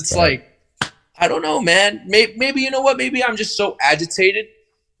 because it's like, I don't know, man. Maybe, you know what? Maybe I'm just so agitated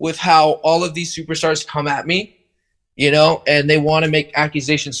with how all of these superstars come at me, and they want to make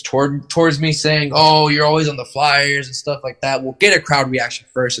accusations towards me saying, oh, you're always on the flyers and stuff like that. Well, get a crowd reaction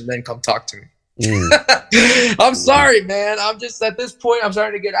first and then come talk to me. I'm sorry, man. I'm just at this point, I'm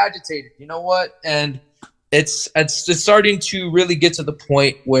starting to get agitated. You know what? And it's starting to really get to the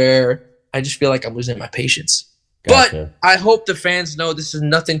point where I just feel like I'm losing my patience. Gotcha. But I hope the fans know this is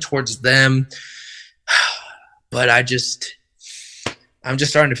nothing towards them. But I'm just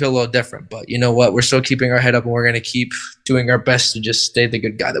starting to feel a little different. But you know what? We're still keeping our head up, and we're going to keep doing our best to just stay the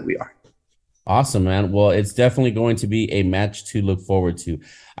good guy that we are. Awesome, man. Well, it's definitely going to be a match to look forward to.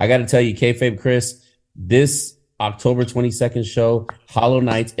 I got to tell you, Kayfabe Chris, this October 22nd show, Hollow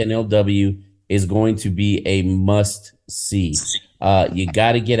Knights NLW, is going to be a must-see. You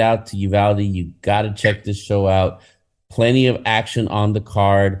got to get out to Uvalde. You got to check this show out. Plenty of action on the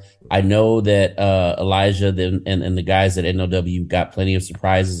card. I know that Elijah and the guys at NLW got plenty of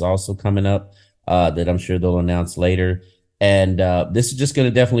surprises also coming up that I'm sure they'll announce later. And this is just going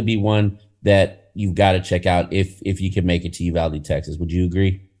to definitely be one that you've got to check out if you can make it to Uvalde, Texas. Would you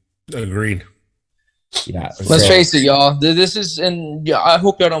agree? Agreed. Yeah. Let's face it, y'all. This is, and yeah, I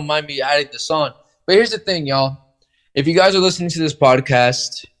hope y'all don't mind me adding this on. But here's the thing, y'all. If you guys are listening to this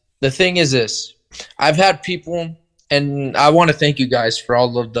podcast, the thing is this. I've had people, and I want to thank you guys for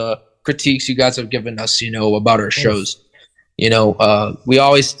all of the critiques you guys have given us, about our shows. We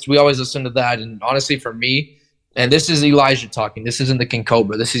always listen to that. And honestly, for me, and this is Elijah talking. This isn't the King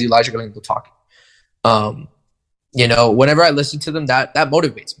Cobra. This is Elijah Galindo talking. Whenever I listen to them, that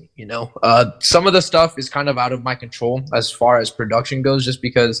motivates me. Some of the stuff is kind of out of my control as far as production goes, just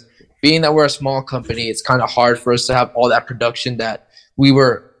because being that we're a small company, it's kind of hard for us to have all that production that we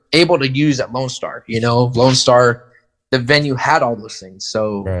were able to use at Lone Star. Lone Star, the venue had all those things,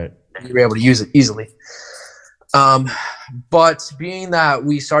 so we were able to use it easily. But being that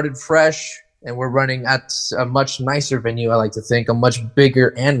we started fresh and we're running at a much nicer venue, I like to think, a much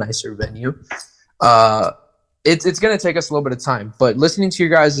bigger and nicer venue, it's going to take us a little bit of time. But listening to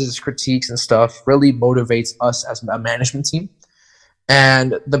your guys' critiques and stuff really motivates us as a management team.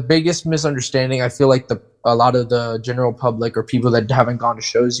 And the biggest misunderstanding I feel like a lot of the general public or people that haven't gone to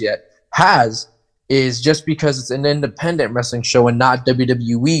shows yet is just because it's an independent wrestling show and not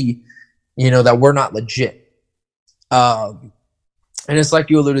WWE, that we're not legit. And it's like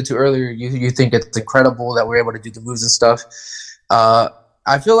you alluded to earlier, you think it's incredible that we're able to do the moves and stuff.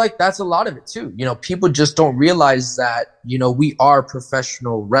 I feel like that's a lot of it too. People just don't realize that, we are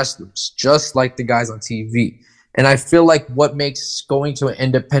professional wrestlers, just like the guys on TV. And I feel like what makes going to an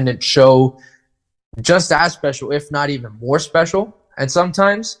independent show just as special, if not even more special, and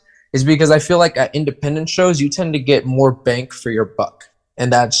sometimes, is because I feel like at independent shows, you tend to get more bang for your buck. And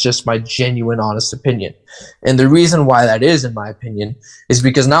that's just my genuine, honest opinion. And the reason why that is, in my opinion, is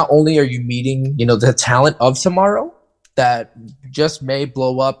because not only are you meeting, the talent of tomorrow that just may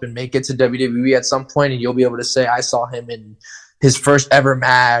blow up and make it to WWE at some point, and you'll be able to say, I saw him in his first ever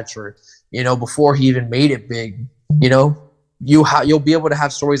match, or, before he even made it big, you'll be able to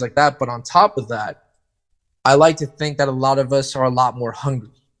have stories like that. But on top of that, I like to think that a lot of us are a lot more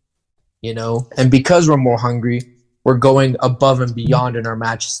hungry, and because we're more hungry, we're going above and beyond in our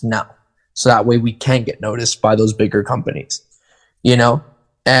matches now. So that way we can get noticed by those bigger companies,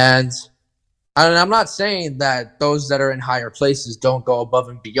 and I'm not saying that those that are in higher places don't go above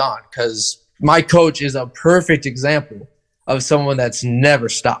and beyond, because my coach is a perfect example of someone that's never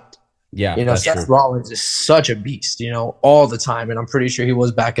stopped. Yeah, Seth Rollins is such a beast, all the time. And I'm pretty sure he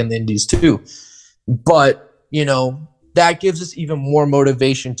was back in the Indies too. But, that gives us even more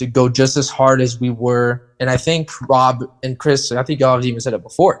motivation to go just as hard as we were. And I think Rob and Chris, I think y'all have even said it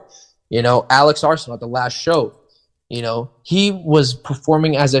before, Alex Arsenal at the last show, he was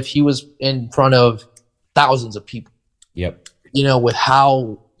performing as if he was in front of thousands of people. Yep. With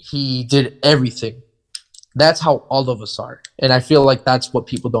how he did everything. That's how all of us are. And I feel like that's what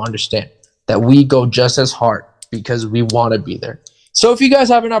people don't understand, that we go just as hard because we want to be there. So if you guys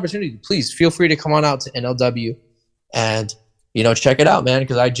have an opportunity, please feel free to come on out to NLW and, check it out, man.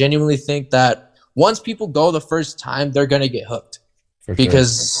 Because I genuinely think that once people go the first time, they're going to get hooked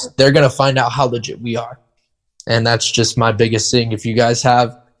because they're going to find out how legit we are. And that's just my biggest thing. If you guys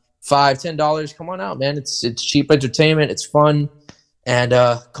have $5-10, come on out, man. It's cheap entertainment. It's fun. And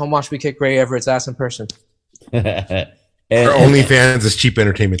come watch me kick Ray Everett's ass in person. And, Our OnlyFans is cheap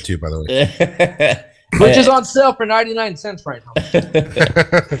entertainment too, by the way. Which is on sale for 99 cents right now.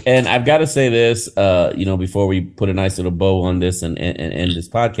 And I've got to say this, before we put a nice little bow on this and end this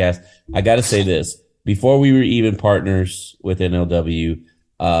podcast, I got to say this. Before we were even partners with NLW,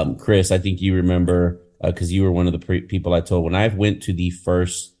 Chris, I think you remember, because you were one of the people I told when I went to the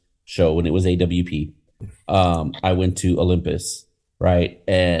first show when it was AWP. I went to Olympus, right?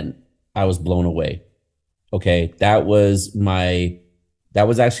 And I was blown away. Okay, that was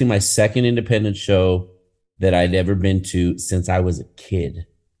actually my second independent show that I'd ever been to since I was a kid,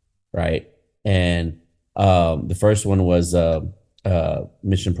 right? And the first one was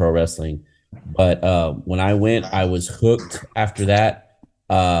Mission Pro Wrestling. But when I went, I was hooked after that.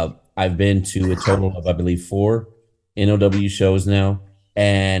 I've been to a total of, I believe, 4 NLW shows now.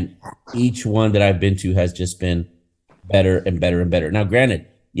 And each one that I've been to has just been better and better and better. Now, granted,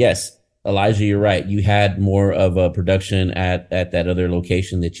 yes, Elijah, you're right. You had more of a production at that other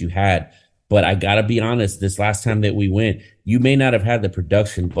location that you had. But I got to be honest, this last time that we went, you may not have had the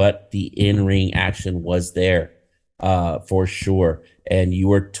production, but the in-ring action was there for sure. And you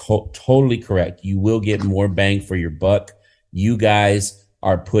were totally correct. You will get more bang for your buck. You guys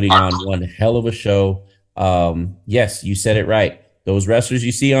are putting on one hell of a show. Yes, you said it right. Those wrestlers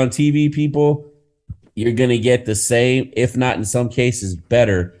you see on TV, people, you're going to get the same, if not in some cases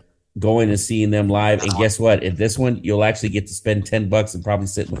better, going and seeing them live. And guess what? At this one, you'll actually get to spend $10 and probably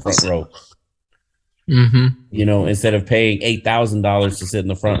sit in the front row. Mm-hmm. Instead of paying $8,000 to sit in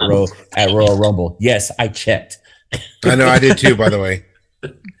the front row at Royal Rumble. Yes, I checked. I know, I did too, by the way.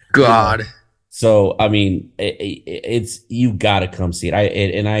 God. So, I mean, it's you got to come see it.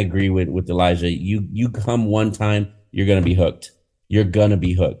 I agree with Elijah. You come one time, you're going to be hooked. You're going to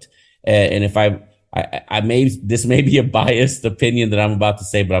be hooked. And if I this may be a biased opinion that I'm about to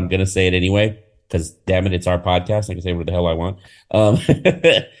say, but I'm going to say it anyway, because damn it, it's our podcast. I can say whatever the hell I want.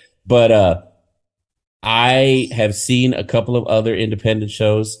 But I have seen a couple of other independent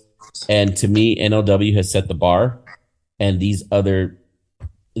shows, and to me, NLW has set the bar, and these other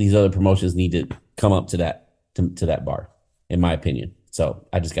promotions need to come up to that bar, in my opinion. So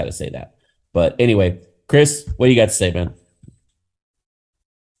I just got to say that. But anyway, Chris, what do you got to say, man?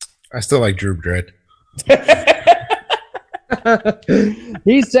 I still like Drew Dredd.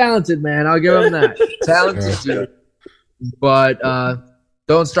 He's talented, man. I'll give him that. Talented dude. But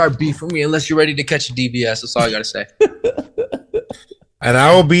don't start beef with me unless you're ready to catch a DBS. That's all I gotta say. And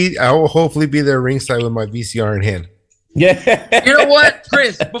I will hopefully be there ringside with my VCR in hand. Yeah. You know what,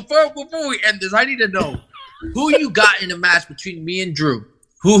 Chris? Before we end this, I need to know who you got in the match between me and Drew.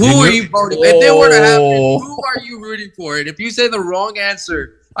 Who are you voting? If they were to happen, who are you rooting for? And if you say the wrong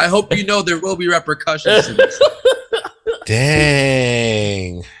answer, I hope you know there will be repercussions to this.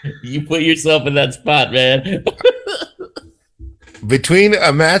 Dang. You put yourself in that spot, man. Between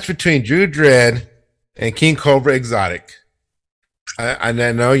a match between Drew Dredd and King Cobra Exotic. I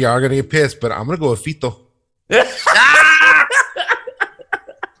know y'all are going to get pissed, but I'm going to go with Fito.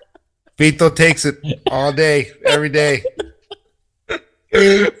 Fito takes it all day, every day.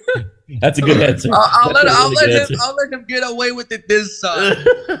 That's a good answer. I'll let him get away with it this time.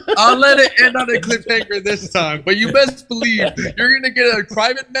 I'll let it end on a cliffhanger this time. But you best believe you're going to get a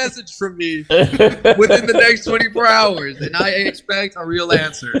private message from me within the next 24 hours. And I expect a real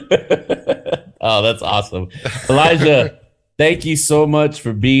answer. Oh, that's awesome. Elijah, thank you so much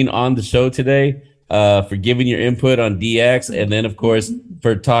for being on the show today, for giving your input on DX, and then, of course,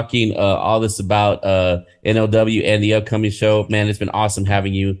 for talking all this about NLW and the upcoming show. Man, it's been awesome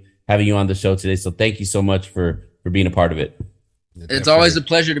having you on the show today. So thank you so much for being a part of it. It's always a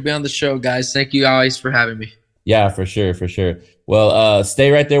pleasure to be on the show, guys. Thank you always for having me. Yeah, for sure. Well,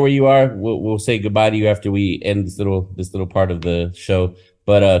 stay right there where you are. We'll say goodbye to you after we end this little part of the show.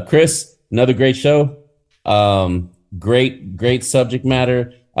 But Chris, another great show. Great subject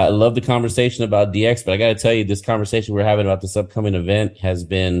matter. I love the conversation about DX, but I got to tell you, this conversation we're having about this upcoming event has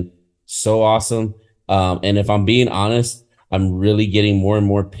been so awesome. And if I'm being honest, I'm really getting more and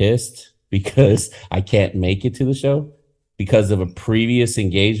more pissed because I can't make it to the show because of a previous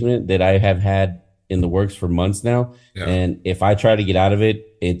engagement that I have had in the works for months now. Yeah. And if I try to get out of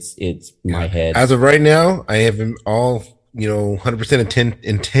it, it's my head. As of right now, I have all 100%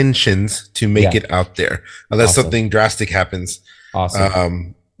 intentions to make it out there, unless something drastic happens.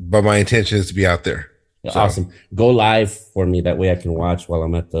 Awesome. But my intention is to be out there. So. Awesome. Go live for me. That way I can watch while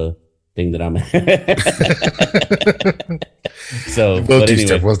I'm at the thing that I'm So, we'll do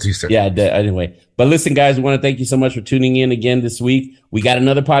stuff. Yeah, anyway. But listen, guys, we want to thank you so much for tuning in again this week. We got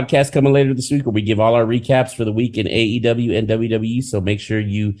another podcast coming later this week where we give all our recaps for the week in AEW and WWE. So make sure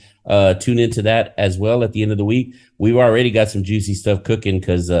you tune into that as well at the end of the week. We've already got some juicy stuff cooking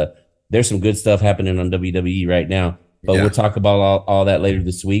because there's some good stuff happening on WWE right now. But we'll talk about all that later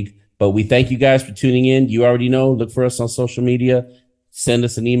this week. But we thank you guys for tuning in. You already know, look for us on social media. Send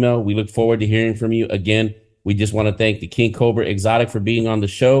us an email. We look forward to hearing from you. Again, we just want to thank the King Cobra Exotic for being on the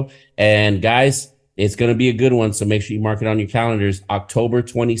show. And guys, it's going to be a good one. So make sure you mark it on your calendars. October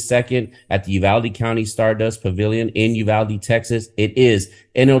 22nd at the Uvalde County Stardust Pavilion in Uvalde, Texas. It is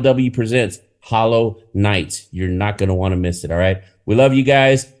NLW Presents Hollow Night. You're not going to want to miss it. All right. We love you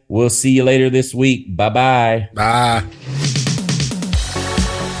guys. We'll see you later this week. Bye-bye. Bye.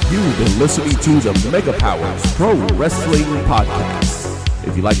 You've been listening to the Mega Powers Pro Wrestling Podcast.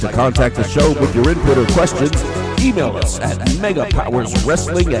 If you'd like to contact the show with your input or questions, email us at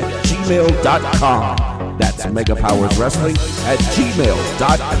megapowerswrestling@gmail.com. That's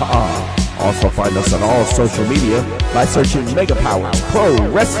megapowerswrestling@gmail.com. Also find us on all social media by searching Mega Powers Pro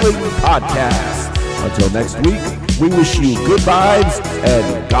Wrestling Podcast. Until next week, we wish you good vibes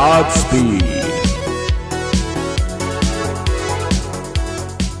and Godspeed.